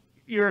why,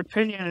 your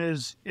opinion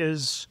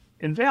is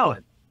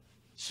invalid.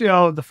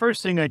 So the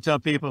first thing I tell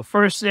people,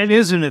 first, it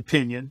is an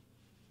opinion.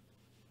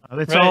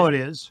 That's all it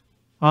is.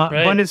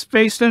 But it's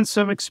based on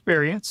some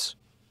experience.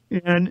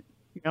 And,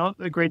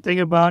 the great thing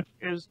about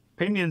is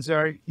opinions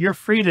are you're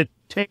free to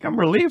take them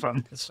or leave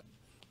them.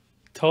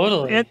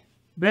 Totally.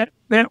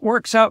 That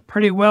works out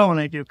pretty well when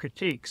I do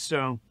critiques.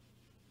 So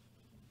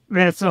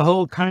that's the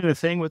whole kind of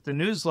thing with the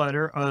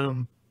newsletter.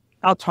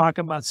 I'll talk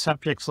about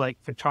subjects like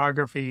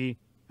photography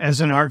as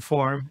an art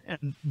form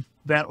and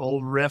that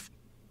old riff.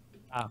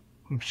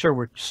 I'm sure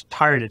we're just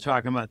tired of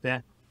talking about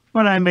that.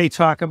 But I may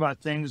talk about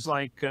things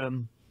like,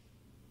 in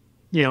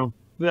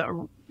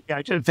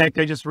fact,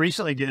 I just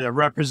recently did a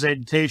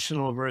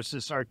representational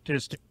versus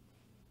artistic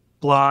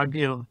blog.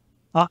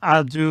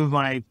 I'll do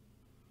my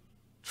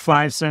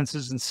 5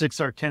 senses and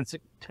 6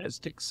 artistic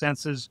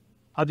senses.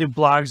 I'll do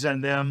blogs on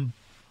them.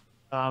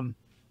 Then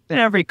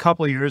every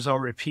couple of years, I'll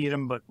repeat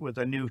them, but with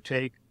a new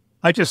take.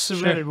 I just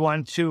submitted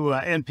one to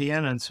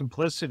NPN on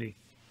simplicity.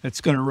 It's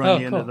going to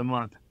run the end of the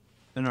month.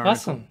 An article.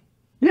 Awesome.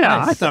 Yeah,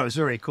 Nice. I thought it was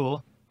very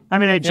cool. I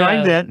mean, I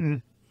joined that,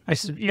 and I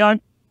said,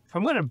 if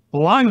I'm going to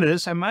belong to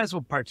this, I might as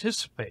well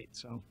participate.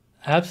 So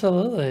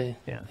Absolutely.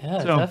 Yeah.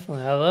 So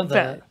definitely. I love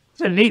that.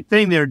 It's a neat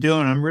thing they're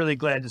doing. I'm really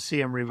glad to see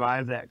them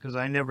revive that because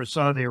I never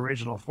saw the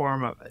original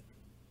form of it.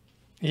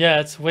 Yeah,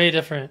 it's way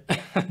different.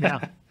 Yeah.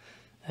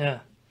 Yeah.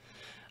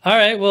 All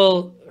right.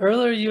 Well,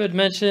 earlier you had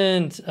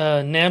mentioned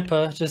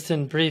Nampa, just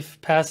in brief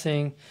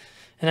passing.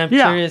 And I'm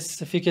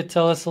curious if you could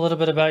tell us a little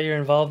bit about your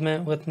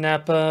involvement with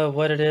NAPA,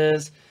 what it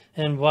is,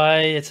 and why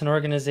it's an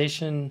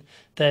organization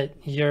that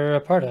you're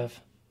a part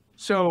of.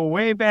 So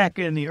way back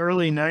in the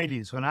early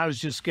 90s, when I was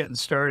just getting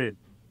started,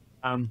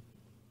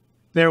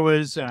 there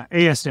was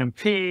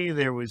ASMP,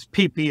 there was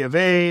PP of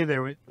A,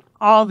 there was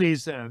all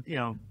these,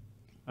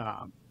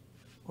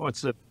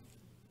 what's the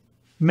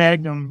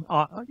Magnum,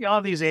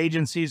 all these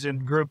agencies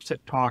and groups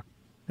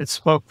that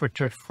spoke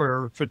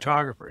for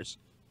photographers.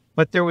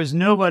 But there was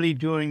nobody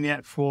doing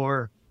that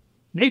for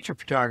nature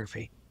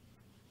photography.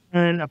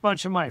 And a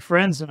bunch of my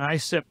friends and I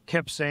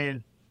kept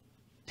saying,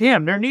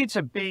 damn, there needs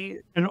to be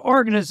an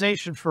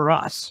organization for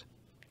us.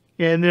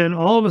 And then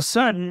all of a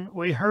sudden,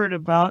 we heard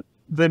about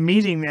the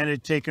meeting that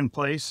had taken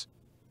place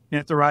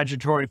at the Roger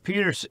Tory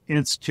Peters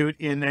Institute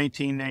in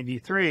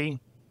 1993.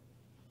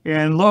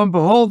 And lo and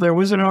behold, there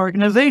was an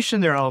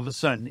organization there all of a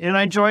sudden. And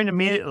I joined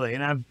immediately,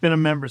 and I've been a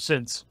member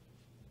since.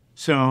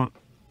 So,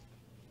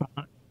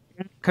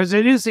 because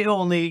it is the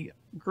only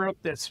group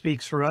that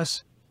speaks for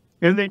us.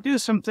 And they do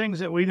some things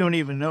that we don't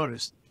even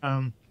notice.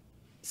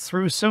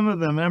 Through some of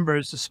the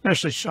members,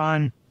 especially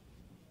Sean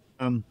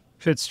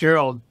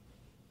Fitzgerald,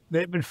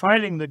 they've been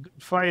fighting the good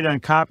fight on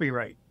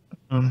copyright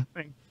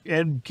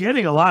and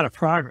getting a lot of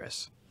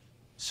progress.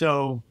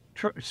 So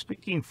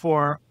speaking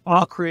for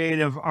all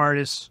creative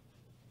artists'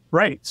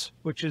 rights,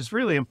 which is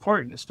really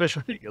important,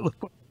 especially when you look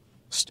what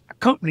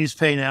companies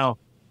pay now.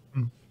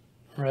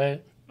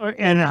 Right.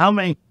 And how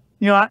many,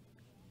 a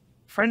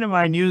friend of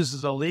mine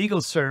uses a legal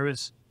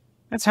service.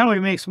 That's how he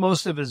makes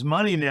most of his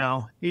money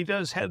now. He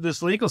does have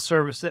this legal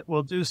service that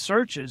will do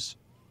searches.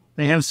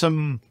 They have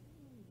some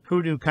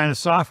hoodoo kind of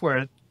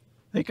software.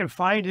 They can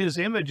find his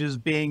images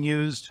being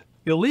used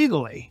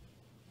illegally.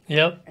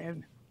 Yep.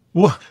 And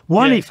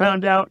he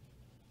found out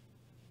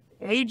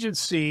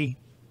agency,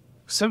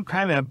 some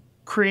kind of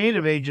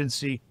creative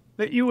agency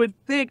that you would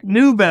think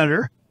knew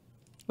better,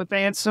 but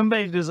they had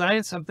somebody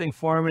design something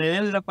for him and it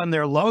ended up on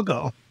their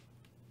logo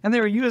and they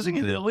were using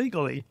it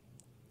illegally.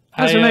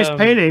 That's a nice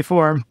payday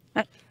for him.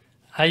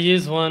 I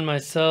use one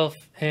myself,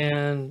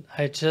 and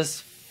I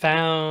just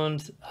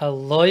found a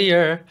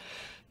lawyer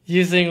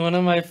using one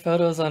of my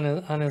photos on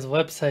his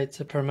website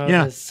to promote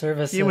his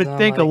services. You would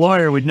think a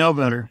lawyer would know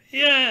better.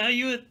 Yeah,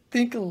 you would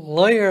think a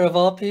lawyer of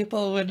all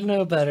people would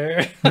know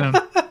better.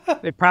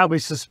 They probably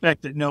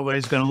suspect that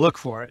nobody's going to look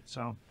for it.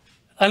 So,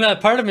 and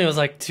part of me was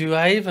like, do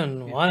I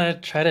even want to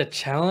try to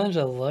challenge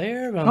a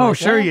lawyer? But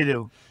sure you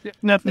do. If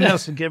nothing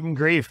else to give them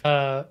grief.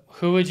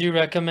 Who would you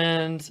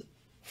recommend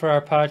for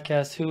our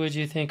podcast? Who would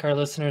you think our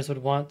listeners would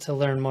want to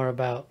learn more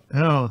about?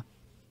 Oh,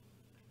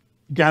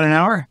 got an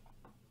hour?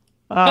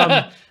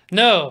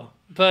 No,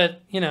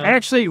 but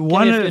actually,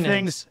 one of the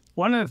things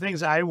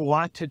I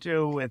want to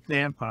do with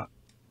Nampa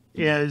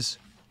is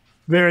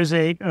there is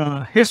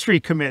a history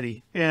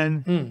committee,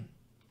 and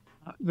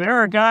there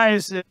are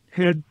guys that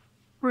had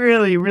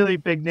really, really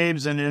big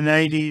names in the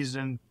 90s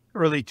and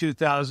early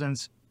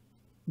 2000s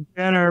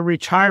and are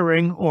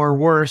retiring or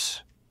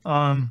worse.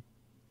 And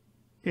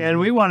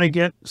we want to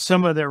get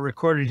some of their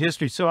recorded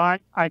history. So I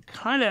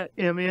kind of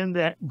am in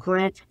that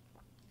group.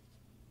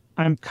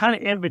 I'm kind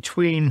of in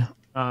between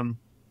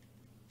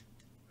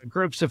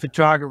groups of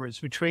photographers,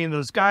 between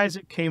those guys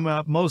that came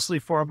up, mostly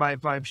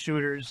 4x5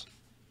 shooters.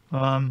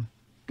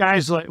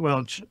 Guys like,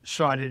 well,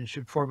 Shaw didn't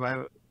shoot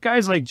 4x5.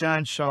 Guys like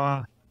John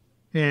Shaw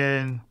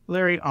and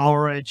Larry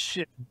Ulrich,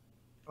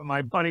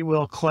 my buddy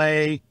Will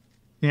Clay,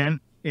 and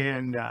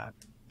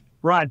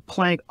Rod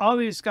Plank, all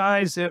these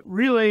guys that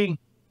really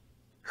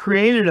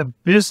created a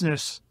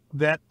business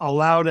that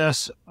allowed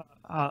us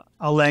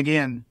a leg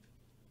in.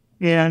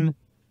 And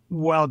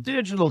while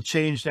digital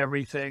changed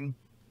everything,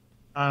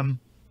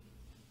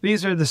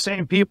 these are the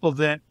same people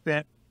that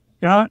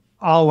got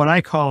all what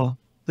I call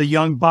the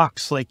young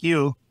bucks like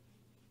you.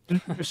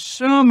 There's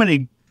so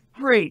many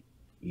great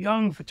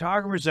young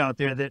photographers out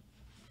there that,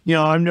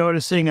 I'm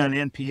noticing on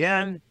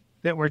NPN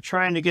that we're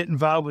trying to get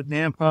involved with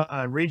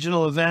NAMPA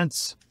regional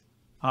events.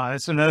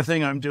 That's another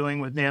thing I'm doing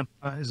with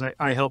NAMPA is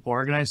I help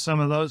organize some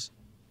of those.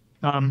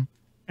 And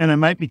I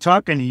might be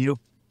talking to you.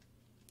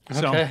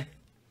 Okay.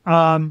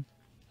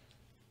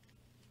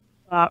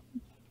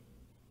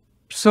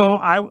 So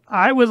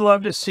I would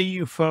love to see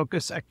you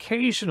focus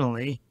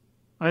occasionally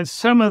on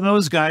some of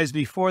those guys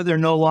before they're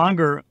no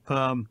longer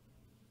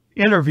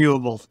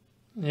interviewable.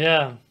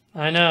 Yeah,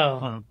 I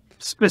know.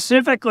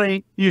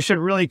 Specifically, you should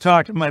really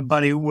talk to my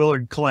buddy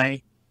Willard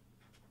Clay.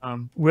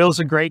 Will's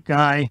a great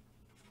guy.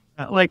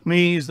 Like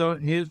me, he's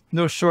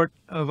no short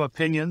of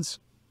opinions,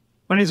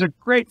 but he's a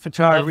great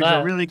photographer. He's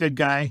a really good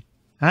guy.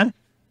 Huh?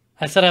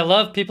 I said I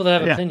love people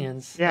that have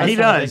opinions. Yeah, That's he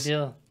not a does. big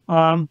deal.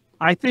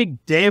 I think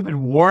David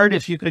Ward,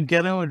 if you could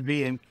get him, would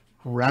be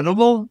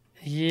incredible.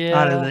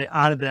 Yeah.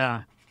 Out of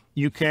the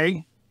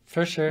UK.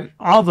 For sure.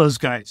 All those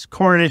guys.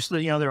 Cornish,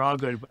 they're all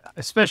good, but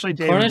especially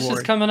David Cornish Ward.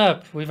 is coming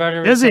up. We've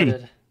already Is he?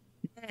 recorded.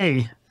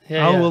 Hey.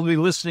 Yeah, We'll be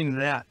listening to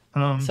that.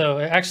 So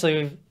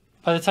actually,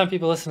 by the time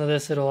people listen to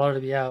this, it'll already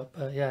be out.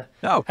 But yeah.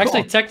 Oh, cool.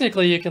 Actually,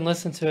 technically, you can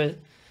listen to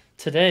it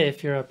today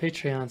if you're a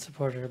Patreon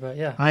supporter. But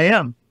yeah. I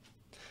am.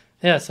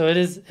 Yeah, so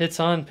it's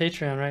on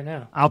Patreon right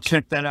now. I'll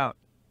check that out.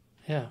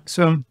 Yeah.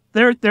 So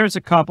there's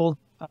a couple.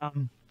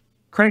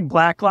 Craig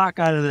Blacklock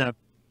out of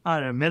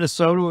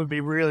Minnesota would be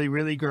really,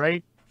 really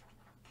great.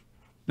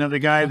 Another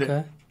guy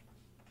that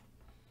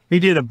he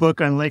did a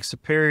book on Lake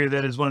Superior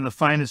that is one of the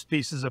finest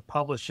pieces of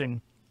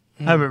publishing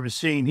I've ever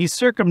seen. He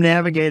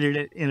circumnavigated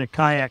it in a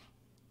kayak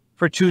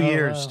for 2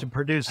 years to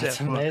produce that book.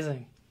 That's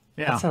amazing.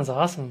 Yeah. That sounds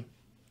awesome.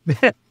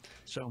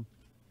 So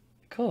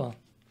Cool.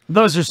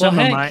 those are some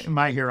Hank, of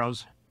my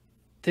heroes.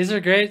 These are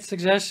great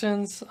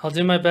suggestions. I'll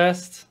do my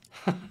best.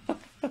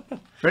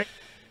 Great.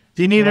 If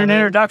you need an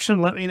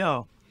introduction, let me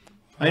know.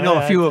 I know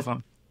a few of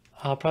them.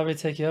 I'll probably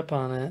take you up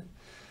on it.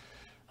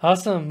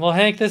 Awesome. Well,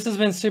 Hank, this has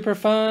been super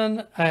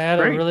fun. I had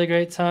a really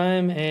great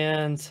time,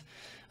 and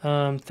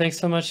thanks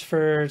so much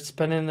for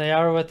spending the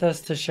hour with us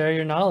to share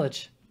your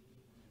knowledge.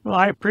 Well,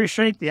 I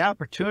appreciate the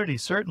opportunity,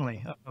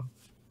 certainly.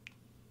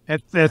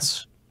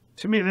 That's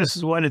to me, this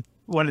is what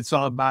it's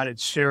all about.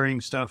 It's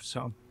sharing stuff.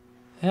 So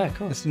yeah,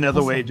 cool. It's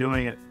another way of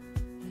doing it.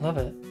 Love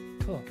it.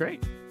 Cool.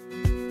 Great.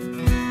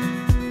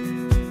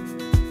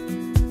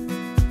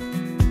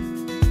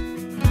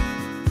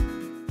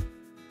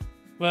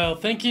 Well,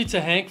 thank you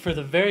to Hank for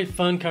the very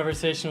fun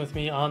conversation with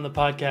me on the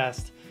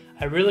podcast.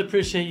 I really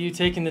appreciate you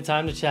taking the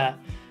time to chat.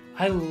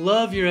 I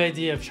love your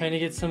idea of trying to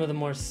get some of the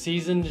more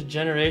seasoned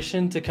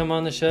generation to come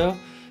on the show.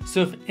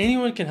 So if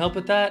anyone can help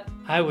with that,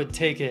 I would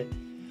take it.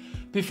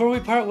 Before we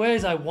part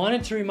ways, I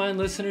wanted to remind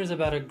listeners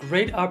about a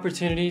great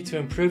opportunity to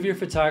improve your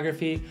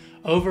photography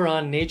over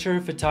on Nature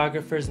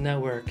Photographers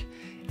Network.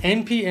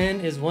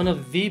 NPN is one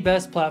of the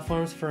best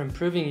platforms for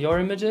improving your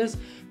images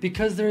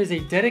because there is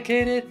a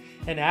dedicated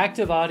and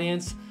active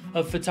audience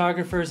of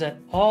photographers at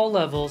all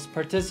levels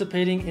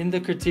participating in the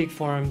critique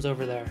forums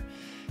over there.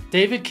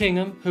 David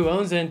Kingham, who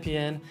owns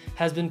NPN,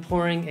 has been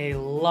pouring a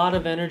lot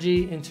of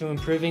energy into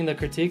improving the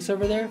critiques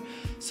over there.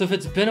 So if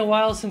it's been a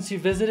while since you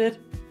visited,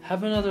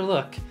 have another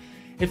look.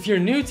 If you're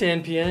new to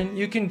NPN,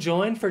 you can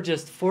join for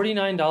just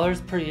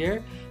 $49 per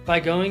year by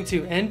going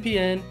to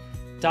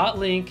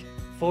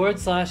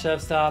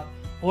npn.link/fstop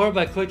or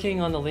by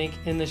clicking on the link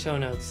in the show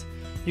notes.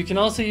 You can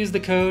also use the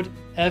code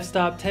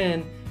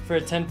FSTOP10 for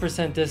a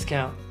 10%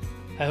 discount.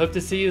 I hope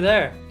to see you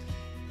there.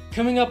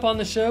 Coming up on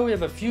the show, we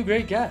have a few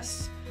great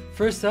guests.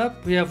 First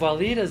up, we have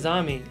Walid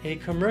Azami, a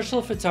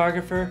commercial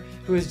photographer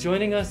who is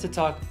joining us to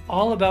talk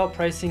all about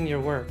pricing your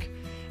work.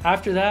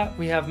 After that,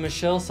 we have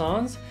Michelle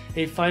Sans,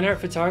 a fine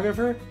art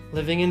photographer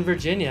living in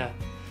Virginia.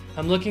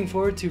 I'm looking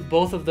forward to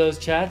both of those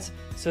chats,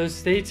 so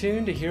stay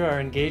tuned to hear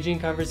our engaging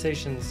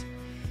conversations.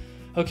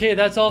 Okay,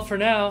 that's all for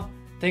now.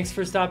 Thanks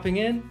for stopping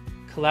in,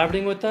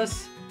 collaborating with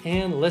us,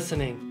 and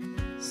listening.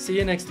 See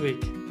you next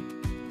week.